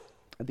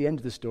 at the end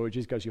of the story,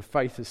 Jesus goes, your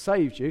faith has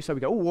saved you. So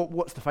we go,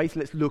 what's the faith?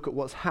 Let's look at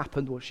what's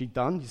happened, what she's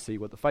done. You see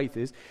what the faith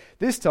is.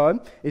 This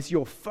time, it's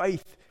your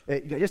faith.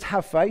 Just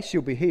have faith,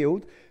 she'll be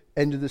healed.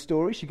 End of the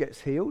story, she gets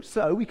healed.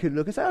 So we could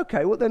look and say,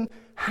 okay, well then,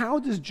 how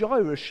does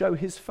Jairus show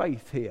his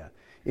faith here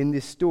in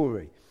this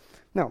story?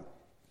 Now,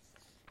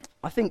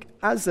 I think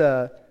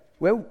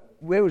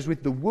whereas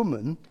with the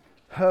woman,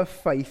 her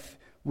faith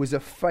was a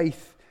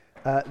faith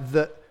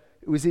that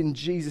was in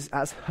Jesus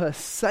as her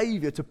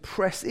saviour to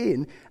press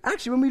in.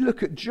 Actually, when we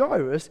look at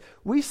Jairus,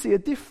 we see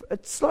a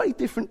slightly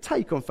different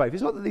take on faith.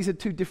 It's not that these are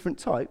two different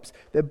types.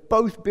 They're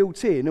both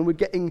built in, and we're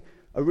getting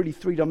a really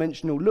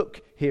three-dimensional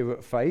look here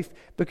at faith,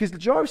 because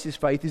Jairus'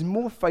 faith is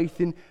more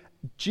faith in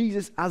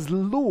Jesus as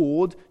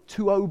Lord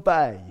to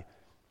obey.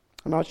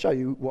 And I'll show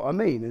you what I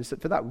mean. And so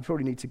for that, we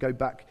probably need to go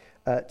back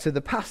to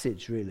the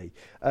passage, really.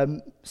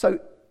 So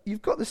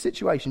you've got the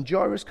situation.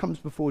 Jairus comes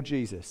before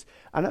Jesus.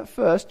 And at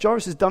first,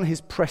 Jairus has done his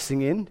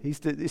pressing in.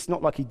 It's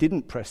not like he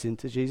didn't press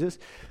into Jesus.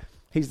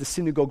 He's the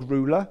synagogue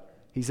ruler.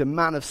 He's a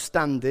man of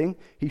standing.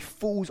 He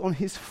falls on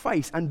his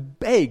face and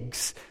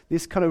begs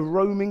this kind of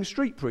roaming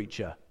street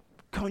preacher,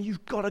 come on,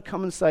 you've got to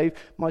come and save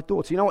my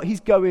daughter. You know what? He's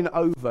going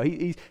over.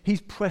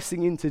 He's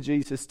pressing into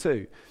Jesus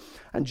too.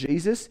 And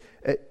Jesus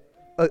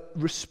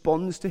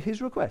responds to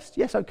his request.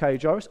 Yes, okay,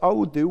 Jairus, I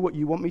will do what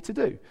you want me to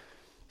do.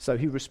 So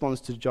he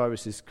responds to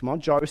Jairus'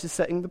 command. Jairus is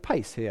setting the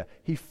pace here.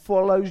 He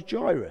follows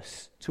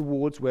Jairus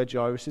towards where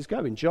Jairus is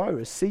going.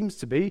 Jairus seems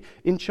to be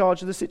in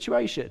charge of the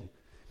situation.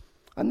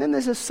 And then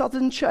there's a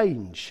sudden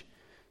change.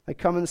 They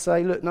come and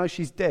say, look, no,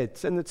 she's dead.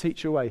 Send the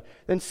teacher away.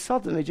 Then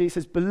suddenly Jesus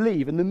says,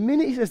 believe. And the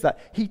minute he says that,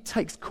 he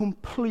takes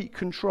complete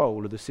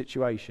control of the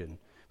situation.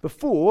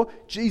 Before,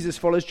 Jesus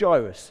follows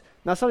Jairus.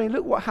 Now suddenly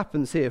look what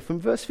happens here from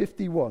verse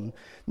 51.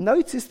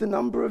 Notice the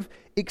number of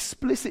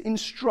explicit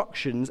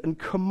instructions and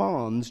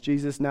commands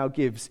Jesus now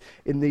gives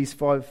in these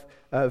 5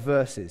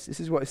 verses. This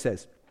is what it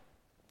says.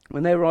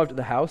 When they arrived at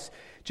the house,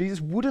 Jesus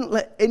wouldn't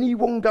let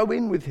anyone go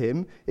in with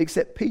him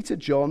except Peter,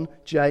 John,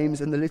 James,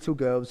 and the little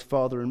girl's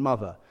father and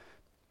mother.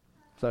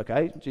 So,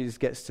 okay, Jesus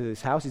gets to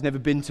this house he's never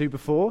been to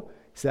before.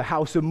 It's a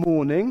house of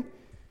mourning.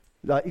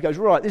 He goes,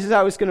 right, this is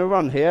how it's going to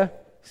run here.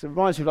 So it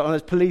reminds me of like one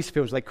of those police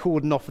films, they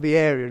cordon off the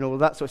area and all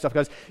that sort of stuff. He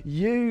goes,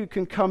 you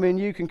can come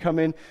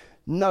in.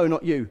 No,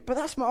 not you. But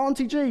that's my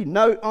Auntie Jean.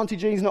 No, Auntie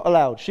Jean's not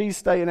allowed. She's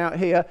staying out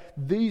here.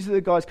 These are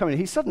the guys coming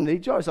in.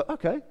 Jairus like,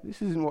 okay,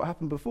 this isn't what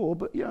happened before,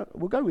 but yeah,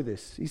 we'll go with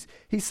this.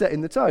 He's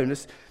setting the tone.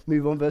 Let's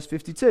move on, verse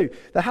 52.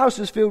 The house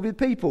was filled with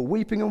people,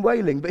 weeping and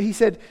wailing, but he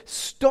said,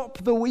 stop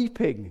the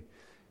weeping.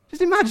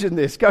 Just imagine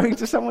this, going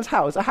to someone's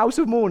house, a house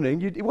of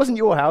mourning. It wasn't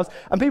your house,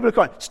 and people are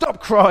crying, stop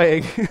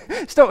crying.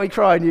 Stop me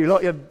crying, you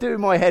lot, you're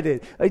doing my head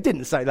in. He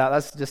didn't say that,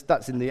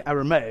 that's in the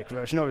Aramaic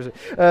version, obviously.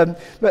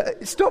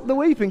 But stop the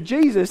weeping.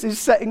 Jesus is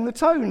setting the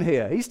tone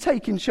here. He's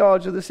taking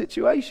charge of the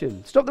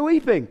situation. Stop the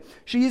weeping.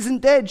 She isn't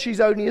dead, she's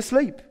only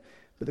asleep.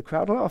 But the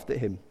crowd laughed at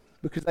him,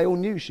 because they all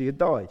knew she had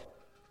died.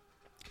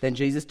 Then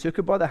Jesus took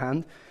her by the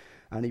hand,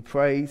 and he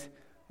prayed,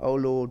 oh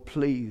Lord,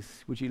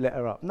 please, would you let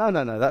her up? No,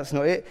 that's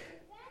not it.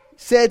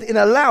 Said in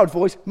a loud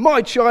voice,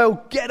 my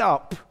child, get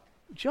up.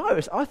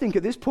 Jairus, I think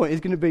at this point is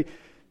going to be,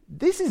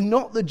 this is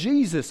not the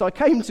Jesus I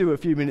came to a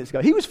few minutes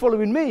ago. He was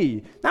following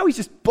me. Now he's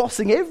just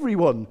bossing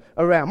everyone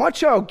around. My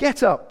child,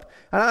 get up.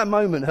 And at that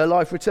moment, her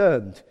life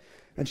returned.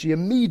 And she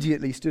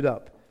immediately stood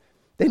up.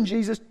 Then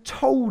Jesus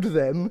told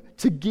them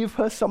to give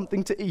her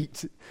something to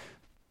eat.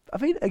 I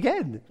mean,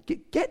 again,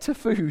 get to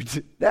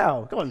food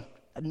now. Go on,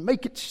 and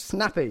make it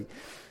snappy.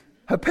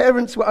 Her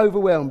parents were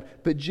overwhelmed,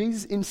 but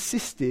Jesus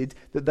insisted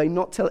that they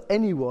not tell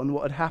anyone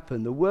what had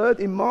happened. The word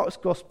in Mark's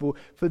gospel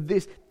for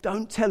this,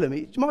 don't tell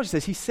them. Mark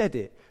says he said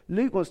it.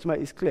 Luke wants to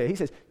make this clear. He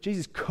says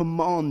Jesus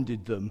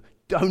commanded them,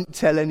 don't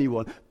tell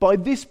anyone. By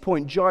this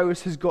point,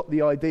 Jairus has got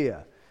the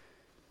idea.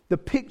 The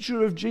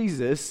picture of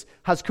Jesus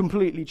has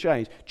completely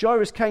changed.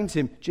 Jairus came to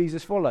him,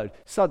 Jesus followed.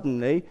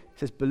 Suddenly, he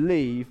says,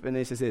 believe, and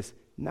he says this,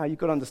 now you've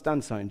got to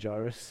understand something,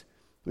 Jairus.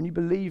 When you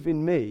believe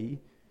in me,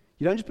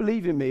 you don't just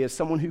believe in me as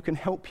someone who can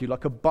help you,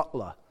 like a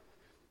butler.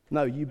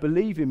 No, you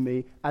believe in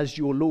me as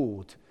your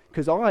Lord,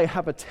 because I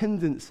have a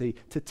tendency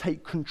to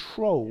take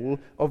control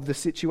of the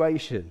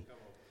situation.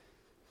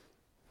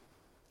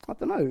 I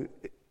don't know,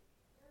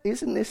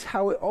 isn't this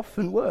how it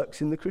often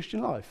works in the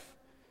Christian life?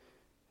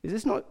 Is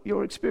this not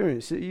your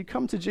experience? You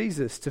come to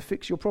Jesus to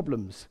fix your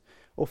problems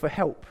or for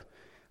help,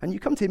 and you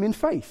come to him in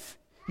faith.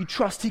 You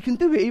trust he can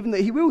do it, even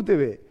that he will do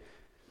it.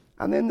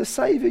 And then the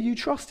Saviour you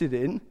trusted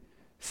in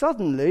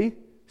suddenly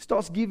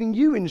starts giving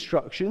you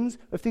instructions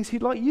of things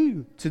he'd like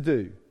you to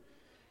do.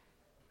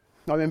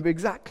 I remember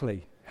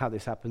exactly how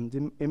this happened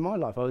in my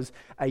life. I was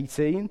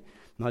 18,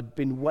 and I'd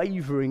been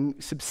wavering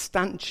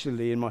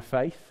substantially in my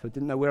faith. I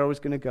didn't know where I was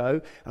going to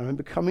go. I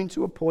remember coming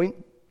to a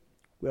point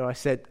where I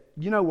said,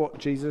 you know what,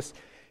 Jesus,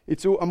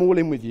 I'm all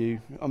in with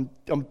you.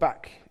 I'm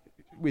back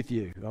with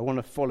you. I want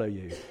to follow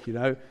you, you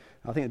know.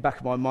 I think the back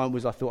of my mind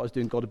was I thought I was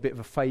doing God a bit of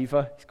a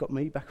favour. He's got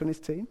me back on his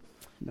team.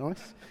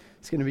 Nice.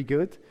 It's going to be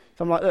good.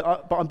 So I'm like,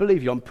 but I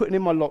believe you. I'm putting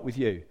in my lot with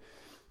you.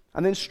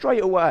 And then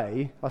straight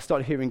away, I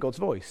started hearing God's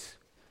voice.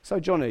 So,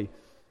 Johnny,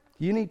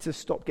 you need to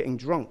stop getting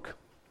drunk.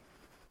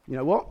 You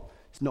know what?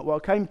 It's not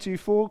what I came to you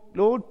for,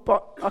 Lord,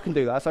 but I can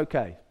do that. That's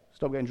okay.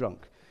 Stop getting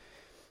drunk.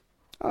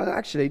 And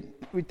actually,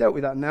 we dealt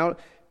with that now.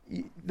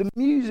 The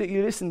music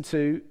you listen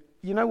to,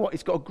 you know what?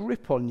 It's got a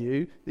grip on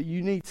you that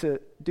you need to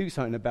do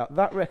something about.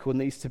 That record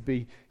needs to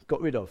be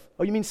got rid of.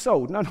 Oh, you mean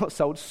sold? No, not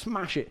sold.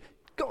 Smash it.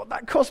 God,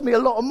 that cost me a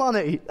lot of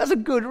money. That's a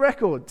good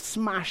record.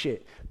 Smash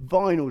it.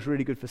 Vinyl's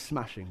really good for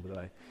smashing, by the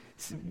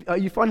way.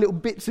 You find little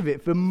bits of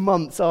it for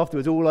months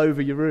afterwards all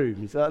over your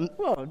room. So,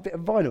 well, a bit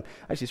of vinyl.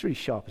 Actually, it's really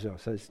sharp as well.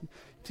 So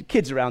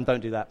kids around,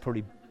 don't do that.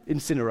 Probably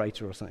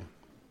incinerator or something.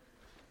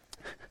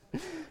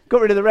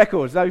 Got rid of the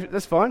records. No,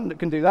 that's fine.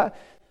 Can do that.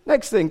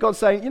 Next thing, God's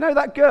saying, you know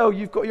that girl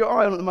you've got your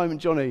eye on at the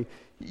moment, Johnny?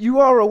 You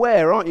are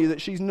aware, aren't you,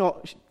 that she's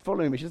not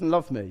following me. She doesn't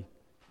love me.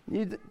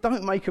 You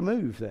don't make a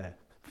move there.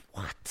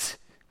 What?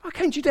 I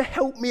came to you to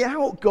help me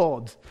out,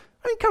 God.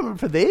 I ain't coming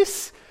for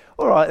this.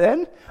 All right,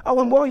 then.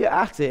 Oh, and while you're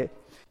at it,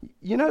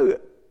 you know,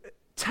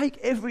 take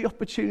every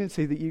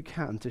opportunity that you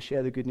can to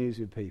share the good news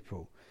with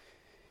people.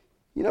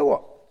 You know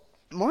what?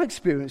 My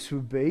experience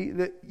would be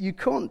that you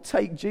can't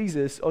take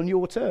Jesus on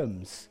your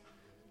terms.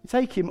 You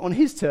take him on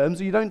his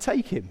terms or you don't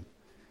take him.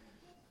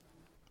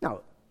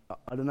 Now,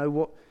 I don't know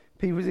what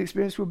people's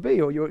experience would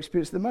be or your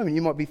experience at the moment.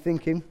 You might be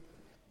thinking,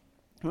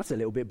 that's a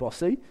little bit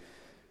bossy.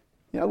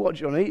 You know what,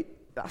 Johnny?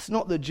 That's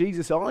not the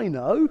Jesus I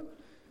know.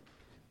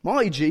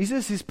 My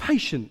Jesus is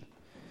patient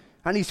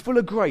and he's full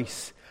of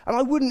grace. And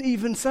I wouldn't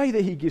even say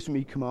that he gives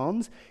me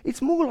commands.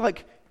 It's more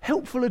like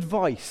helpful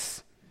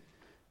advice.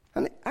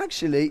 And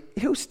actually,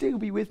 he'll still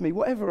be with me,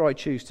 whatever I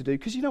choose to do,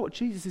 because you know what?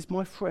 Jesus is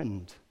my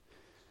friend.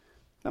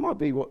 That might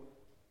be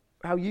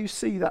how you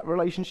see that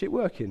relationship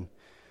working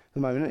at the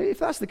moment. If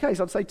that's the case,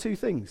 I'd say two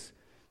things.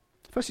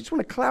 First, I just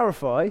want to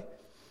clarify,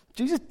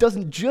 Jesus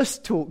doesn't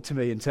just talk to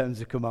me in terms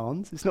of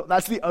commands.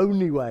 That's the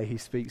only way he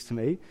speaks to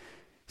me.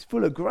 He's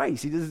full of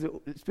grace. He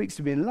speaks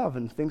to me in love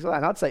and things like that.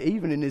 And I'd say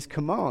even in his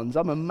commands,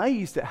 I'm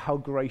amazed at how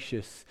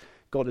gracious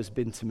God has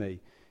been to me.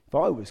 If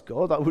I was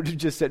God, I would have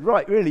just said,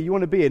 right, really, you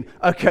want to be in?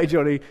 Okay,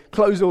 Johnny,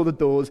 close all the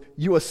doors.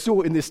 You are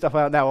sorting this stuff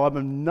out now. I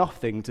have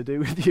nothing to do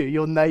with you.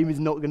 Your name is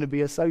not going to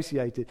be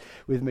associated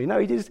with me. No,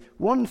 he does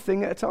one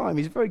thing at a time.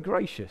 He's very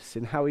gracious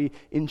in how he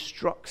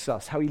instructs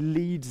us, how he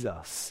leads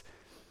us.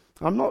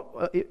 I'm not,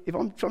 if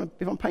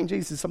I'm painting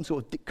Jesus as some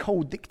sort of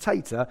cold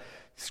dictator,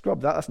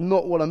 scrub that. That's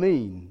not what I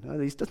mean.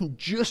 He doesn't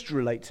just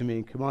relate to me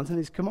in commands, and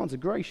his commands are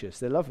gracious.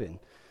 They're loving.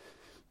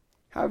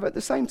 However, at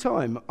the same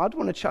time, I'd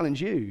want to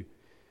challenge you.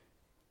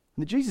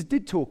 And Jesus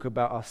did talk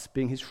about us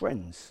being his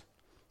friends.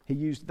 He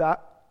used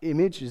that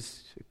image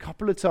a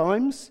couple of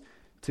times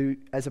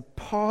as a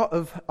part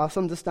of us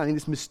understanding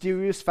this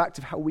mysterious fact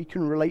of how we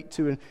can relate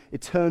to an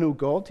eternal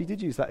God. He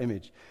did use that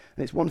image,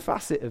 and it's one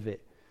facet of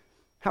it.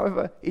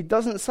 However, it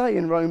doesn't say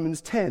in Romans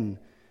 10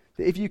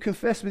 that if you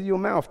confess with your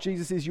mouth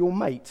Jesus is your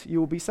mate, you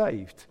will be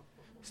saved.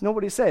 It's not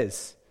what it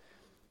says.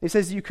 It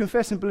says you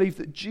confess and believe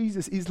that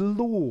Jesus is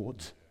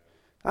Lord.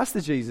 That's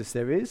the Jesus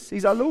there is.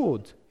 He's our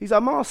Lord. He's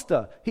our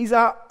master. He's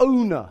our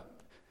owner.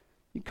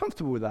 You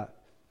comfortable with that?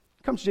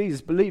 Come to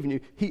Jesus, believe in you.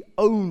 He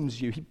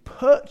owns you. He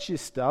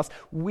purchased us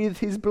with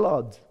his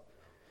blood.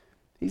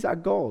 He's our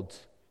God.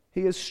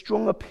 He has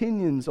strong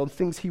opinions on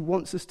things he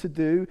wants us to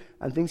do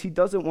and things he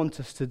doesn't want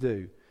us to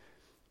do.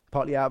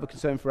 Partly out of a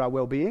concern for our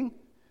well-being,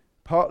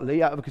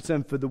 partly out of a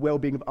concern for the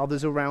well-being of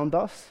others around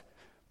us,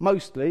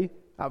 mostly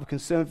out of a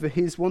concern for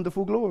his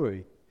wonderful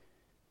glory.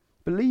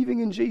 Believing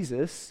in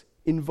Jesus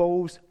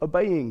involves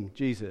obeying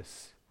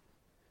Jesus.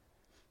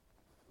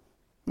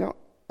 Now,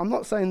 I'm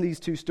not saying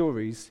these two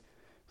stories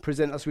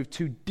present us with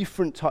two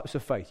different types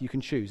of faith. You can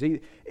choose.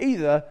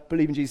 Either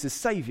believe in Jesus as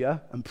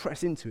Saviour and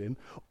press into him,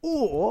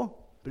 or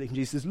believe in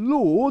Jesus as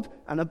Lord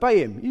and obey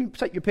him. You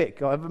take your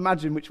pick. I've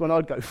imagined which one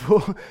I'd go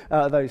for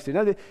those two.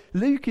 Now,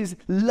 Luke is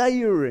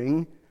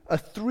layering a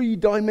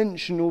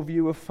three-dimensional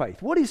view of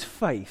faith. What is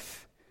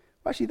faith?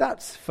 Well, actually,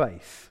 that's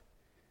faith.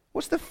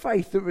 What's the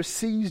faith that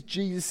receives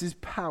Jesus'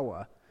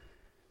 power?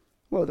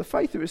 Well, the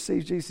faith that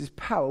receives Jesus'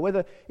 power,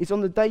 whether it's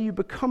on the day you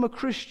become a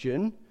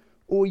Christian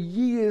or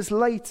years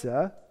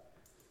later,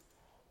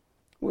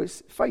 well,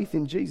 it's faith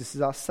in Jesus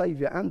as our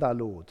Saviour and our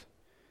Lord.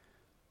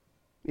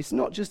 It's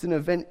not just an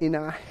event in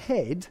our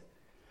head,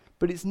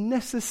 but it's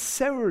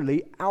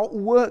necessarily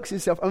outworks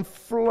itself and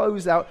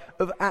flows out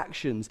of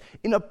actions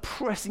in a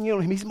pressing in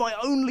on him. He's my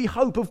only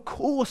hope. Of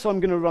course I'm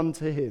going to run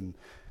to him.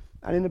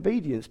 And in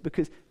obedience,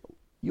 because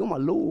you're my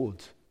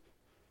Lord.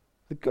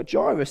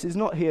 Jairus is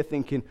not here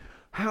thinking,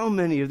 how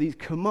many of these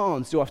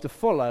commands do I have to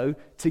follow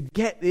to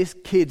get this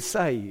kid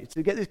saved,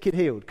 to get this kid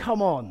healed?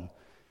 Come on.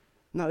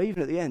 No,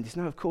 even at the end,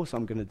 no, of course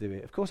I'm going to do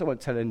it. Of course I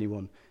won't tell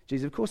anyone.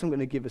 Jesus, of course I'm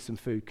going to give her some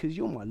food because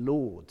you're my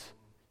Lord.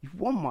 You've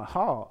won my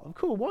heart. Of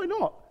course, why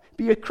not?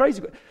 Be a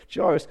crazy...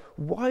 Jairus,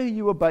 why are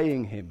you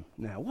obeying him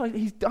now? Why?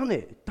 He's done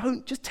it.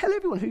 Don't just tell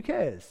everyone, who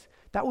cares?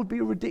 That would be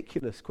a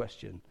ridiculous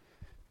question.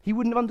 He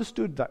wouldn't have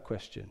understood that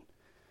question.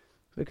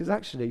 Because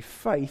actually,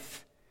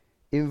 faith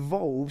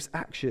involves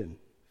action.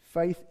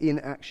 Faith in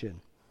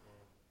action.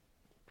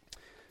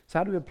 So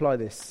how do we apply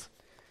this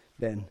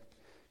then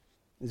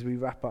as we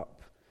wrap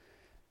up?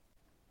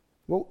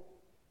 Well,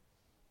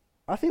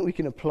 I think we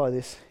can apply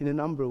this in a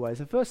number of ways.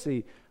 And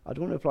firstly, I'd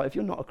want to apply, if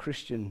you're not a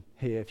Christian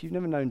here, if you've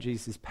never known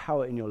Jesus'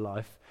 power in your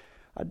life,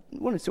 I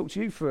want to talk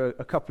to you for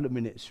a couple of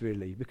minutes,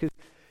 really, because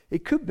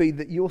it could be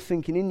that you're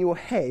thinking in your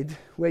head,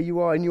 where you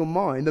are in your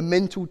mind, the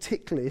mental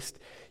tick list,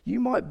 you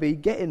might be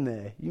getting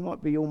there. You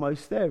might be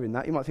almost there in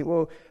that. You might think,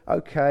 well,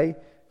 okay,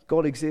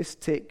 God exists,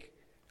 tick.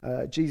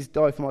 Jesus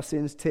died for my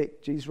sins,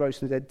 tick. Jesus rose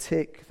from the dead,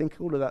 tick. I think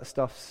all of that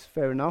stuff's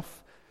fair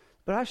enough.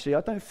 But actually,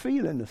 I don't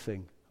feel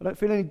anything. I don't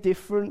feel any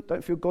different.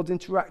 Don't feel God's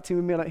interacting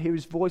with me. I don't hear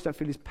his voice. Don't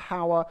feel his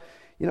power.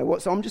 You know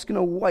what? So I'm just going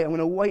to wait. I'm going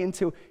to wait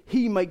until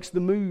he makes the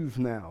move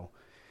now.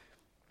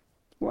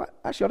 Well,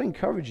 actually, I'd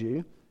encourage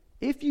you,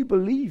 if you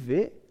believe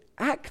it,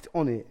 act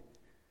on it.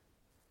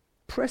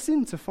 Press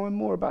in to find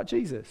more about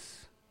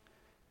Jesus.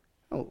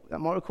 Oh, that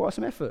might require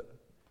some effort.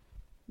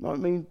 Might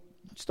mean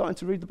starting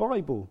to read the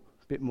Bible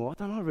a bit more. I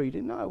don't know, read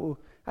it. No, well,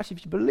 actually,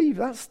 if you believe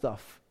that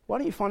stuff, why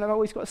don't you find out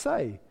what he's got to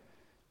say?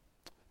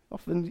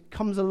 Often it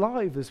comes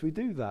alive as we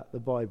do that, the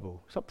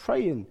Bible. Start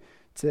praying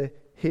to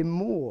him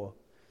more.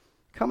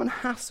 Come and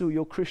hassle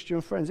your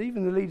Christian friends,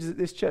 even the leaders at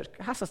this church.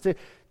 Hassle us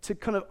to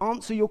kind of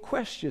answer your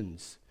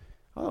questions.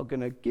 I'm not going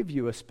to give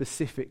you a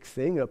specific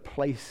thing, a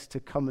place to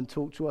come and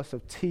talk to us, a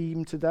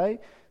team today.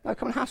 No,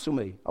 come and hassle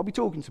me. I'll be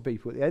talking to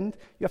people at the end.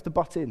 You have to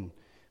butt in.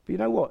 But you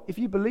know what? If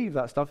you believe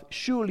that stuff,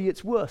 surely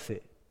it's worth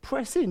it.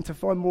 Press in to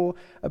find more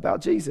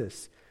about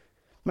Jesus.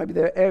 Maybe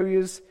there are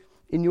areas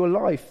in your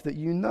life that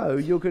you know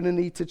you're going to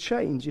need to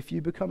change if you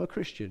become a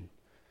Christian.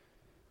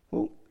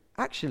 Well,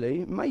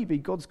 actually, maybe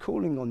God's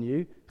calling on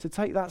you to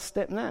take that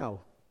step now.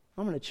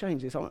 I'm going to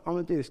change this. I'm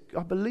going to do this.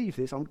 I believe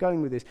this. I'm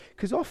going with this.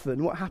 Because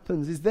often what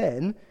happens is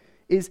that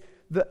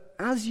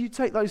as you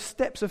take those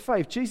steps of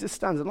faith, Jesus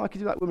stands, and like he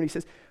did that woman, he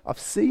says, I've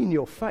seen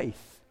your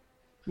faith.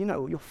 You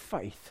know, your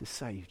faith has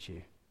saved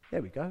you.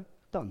 There we go.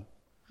 Done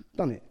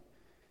it.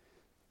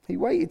 He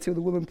waited till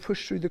the woman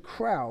pushed through the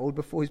crowd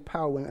before his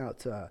power went out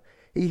to her.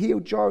 He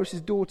healed Jairus'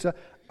 daughter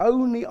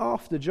only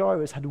after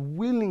Jairus had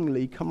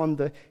willingly come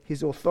under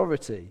his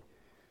authority.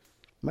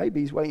 Maybe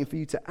he's waiting for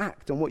you to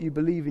act on what you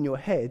believe in your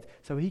head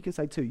so he can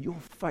say too, your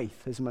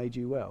faith has made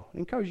you well. I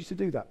encourage you to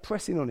do that.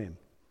 Press in on him.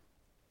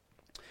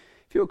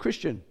 If you're a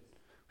Christian,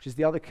 which is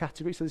the other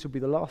category, so this will be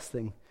the last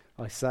thing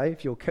I say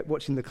if you're kept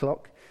watching the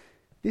clock,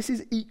 this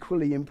is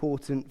equally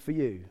important for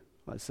you,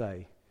 I'd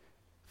say.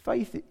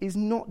 Faith is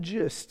not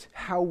just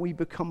how we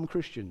become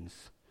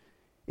Christians.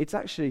 It's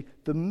actually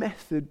the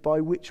method by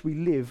which we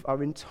live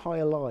our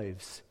entire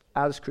lives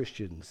as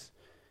Christians.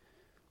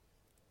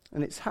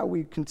 And it's how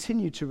we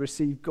continue to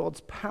receive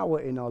God's power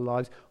in our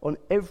lives on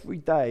every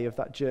day of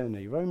that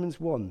journey. Romans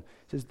 1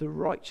 says the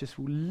righteous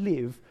will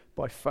live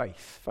by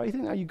faith. Faith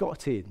isn't how you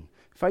got in.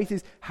 Faith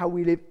is how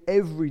we live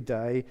every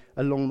day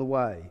along the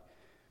way.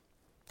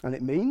 And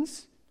it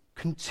means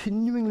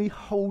continually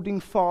holding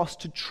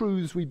fast to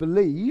truths we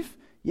believe.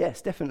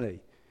 Yes,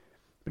 definitely.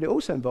 But it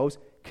also involves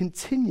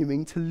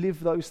continuing to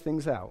live those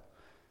things out.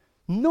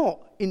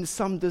 Not in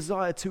some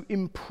desire to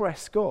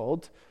impress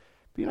God,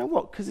 but you know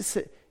what? Because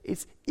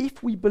it's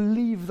if we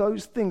believe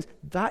those things,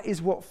 that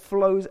is what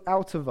flows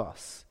out of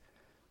us.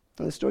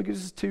 And the story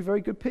gives us two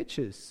very good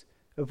pictures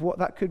of what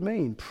that could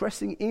mean.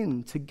 Pressing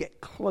in to get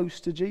close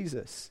to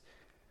Jesus.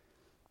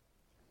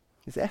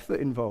 There's effort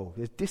involved.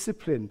 There's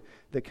discipline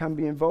that can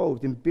be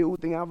involved in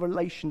building our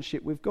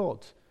relationship with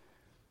God.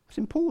 It's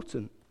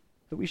important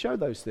that we show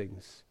those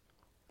things.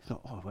 It's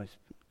not, well, it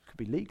could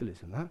be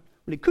legalism, that.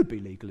 Well, it could be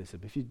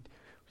legalism. If you're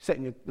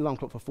setting your alarm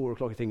clock for 4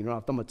 o'clock, you're thinking, right,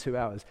 I've done my 2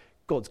 hours,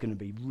 God's going to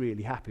be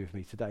really happy with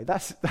me today.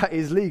 That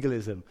is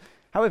legalism.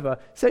 However,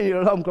 setting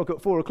your alarm clock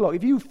at 4 o'clock,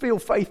 if you feel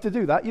faith to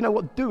do that, you know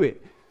what, do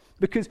it.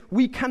 Because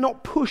we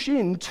cannot push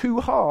in too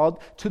hard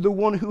to the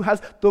one who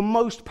has the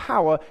most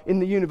power in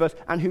the universe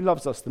and who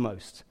loves us the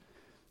most.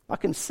 I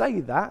can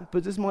say that,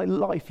 but does my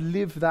life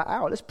live that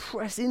out? Let's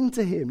press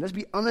into him. Let's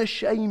be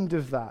unashamed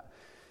of that.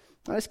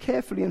 And let's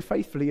carefully and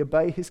faithfully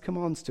obey his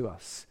commands to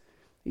us.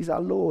 He's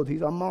our Lord.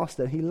 He's our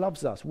Master. He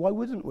loves us. Why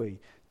wouldn't we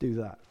do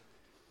that?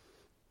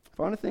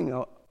 Final thing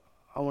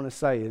I want to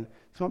say, and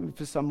this might be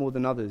for some more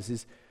than others,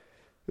 is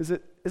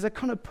there's a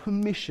kind of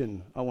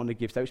permission I want to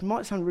give today, which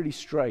might sound really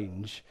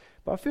strange,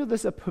 but I feel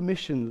there's a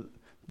permission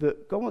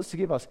that God wants to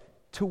give us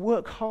to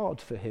work hard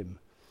for him.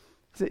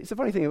 It's a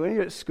funny thing, when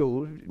you're at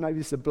school, maybe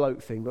this is a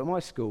bloke thing, but at my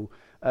school,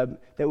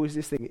 there was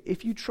this thing,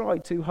 if you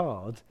tried too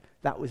hard,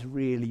 that was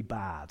really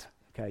bad.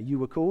 Okay, you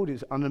were called,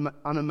 it's an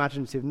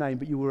unimaginative name,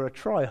 but you were a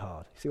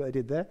try-hard. See what they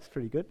did there? It's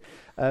pretty good.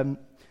 And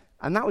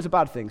that was a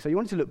bad thing. So you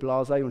wanted to look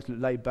blasé, you wanted to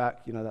look laid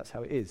back, that's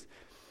how it is.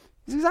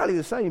 It's exactly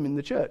the same in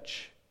the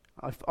church,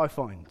 I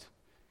find.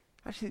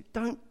 Actually,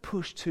 don't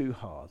push too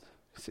hard.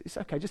 It's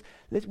okay.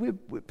 We're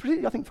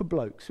particularly, I think, for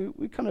blokes,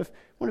 we kind of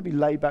want to be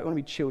laid back, we want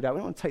to be chilled out. We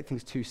don't want to take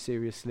things too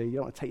seriously. You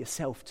don't want to take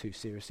yourself too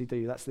seriously, do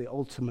you? That's the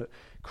ultimate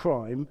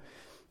crime.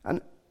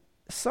 And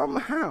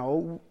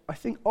somehow, I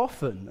think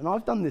often, and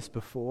I've done this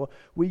before,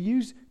 we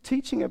use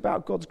teaching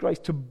about God's grace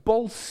to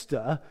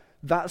bolster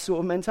that sort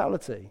of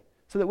mentality.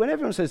 So that when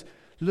everyone says,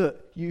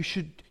 look, you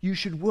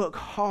should work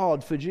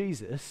hard for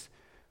Jesus,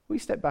 we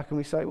step back and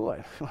we say,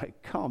 well,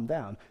 calm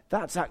down.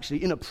 That's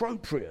actually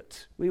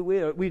inappropriate.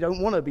 We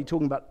don't want to be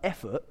talking about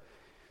effort.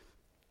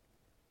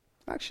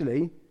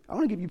 Actually, I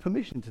want to give you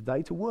permission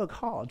today to work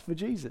hard for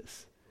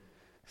Jesus.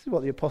 This is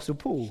what the Apostle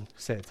Paul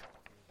said.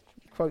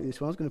 Quote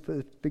this one. I was going to put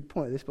a big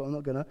point at this, but I'm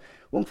not going to.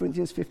 1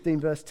 Corinthians 15,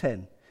 verse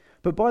 10.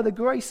 But by the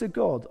grace of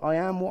God, I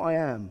am what I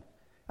am.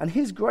 And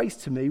his grace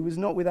to me was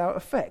not without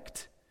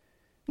effect.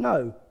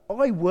 No,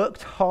 I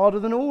worked harder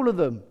than all of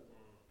them.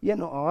 Yet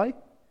not I,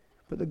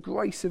 but the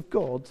grace of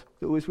God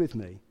that was with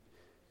me.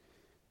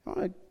 I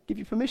want to give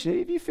you permission.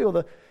 If you feel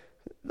the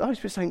Holy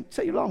Spirit saying,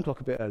 set your alarm clock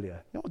a bit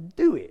earlier,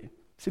 do it.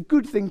 It's a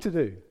good thing to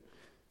do.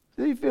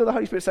 If you feel the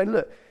Holy Spirit saying,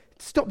 look,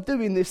 stop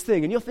doing this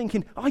thing, and you're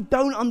thinking, I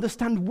don't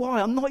understand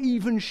why, I'm not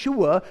even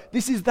sure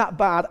this is that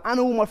bad, and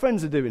all my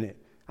friends are doing it,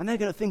 and they're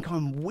going to think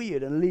I'm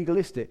weird and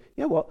legalistic.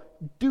 You know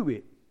what? Do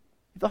it.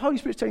 If the Holy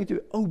Spirit's telling you to do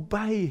it,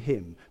 obey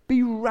him.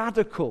 Be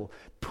radical.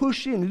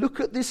 Push in. Look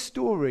at this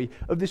story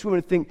of this woman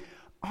and think,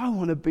 I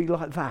want to be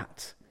like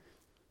that.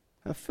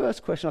 And the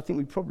first question I think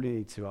we probably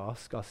need to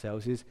ask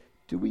ourselves is,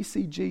 do we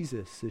see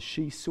Jesus as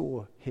she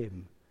saw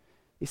him?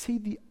 Is he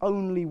the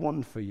only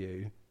one for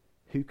you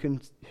who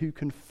can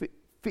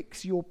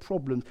fix your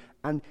problems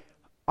and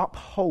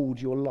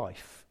uphold your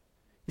life?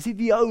 Is he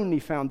the only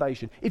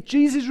foundation? If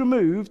Jesus is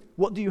removed,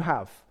 what do you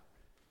have?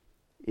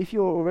 If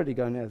you're already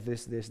going,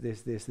 this,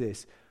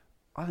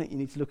 I think you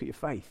need to look at your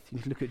faith. You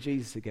need to look at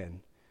Jesus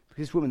again.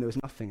 Because this woman, there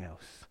was nothing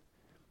else.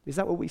 Is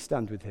that where we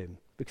stand with him?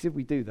 Because if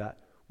we do that,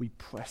 we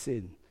press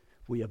in,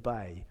 we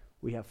obey,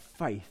 we have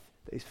faith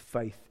that is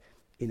faith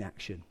in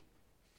action.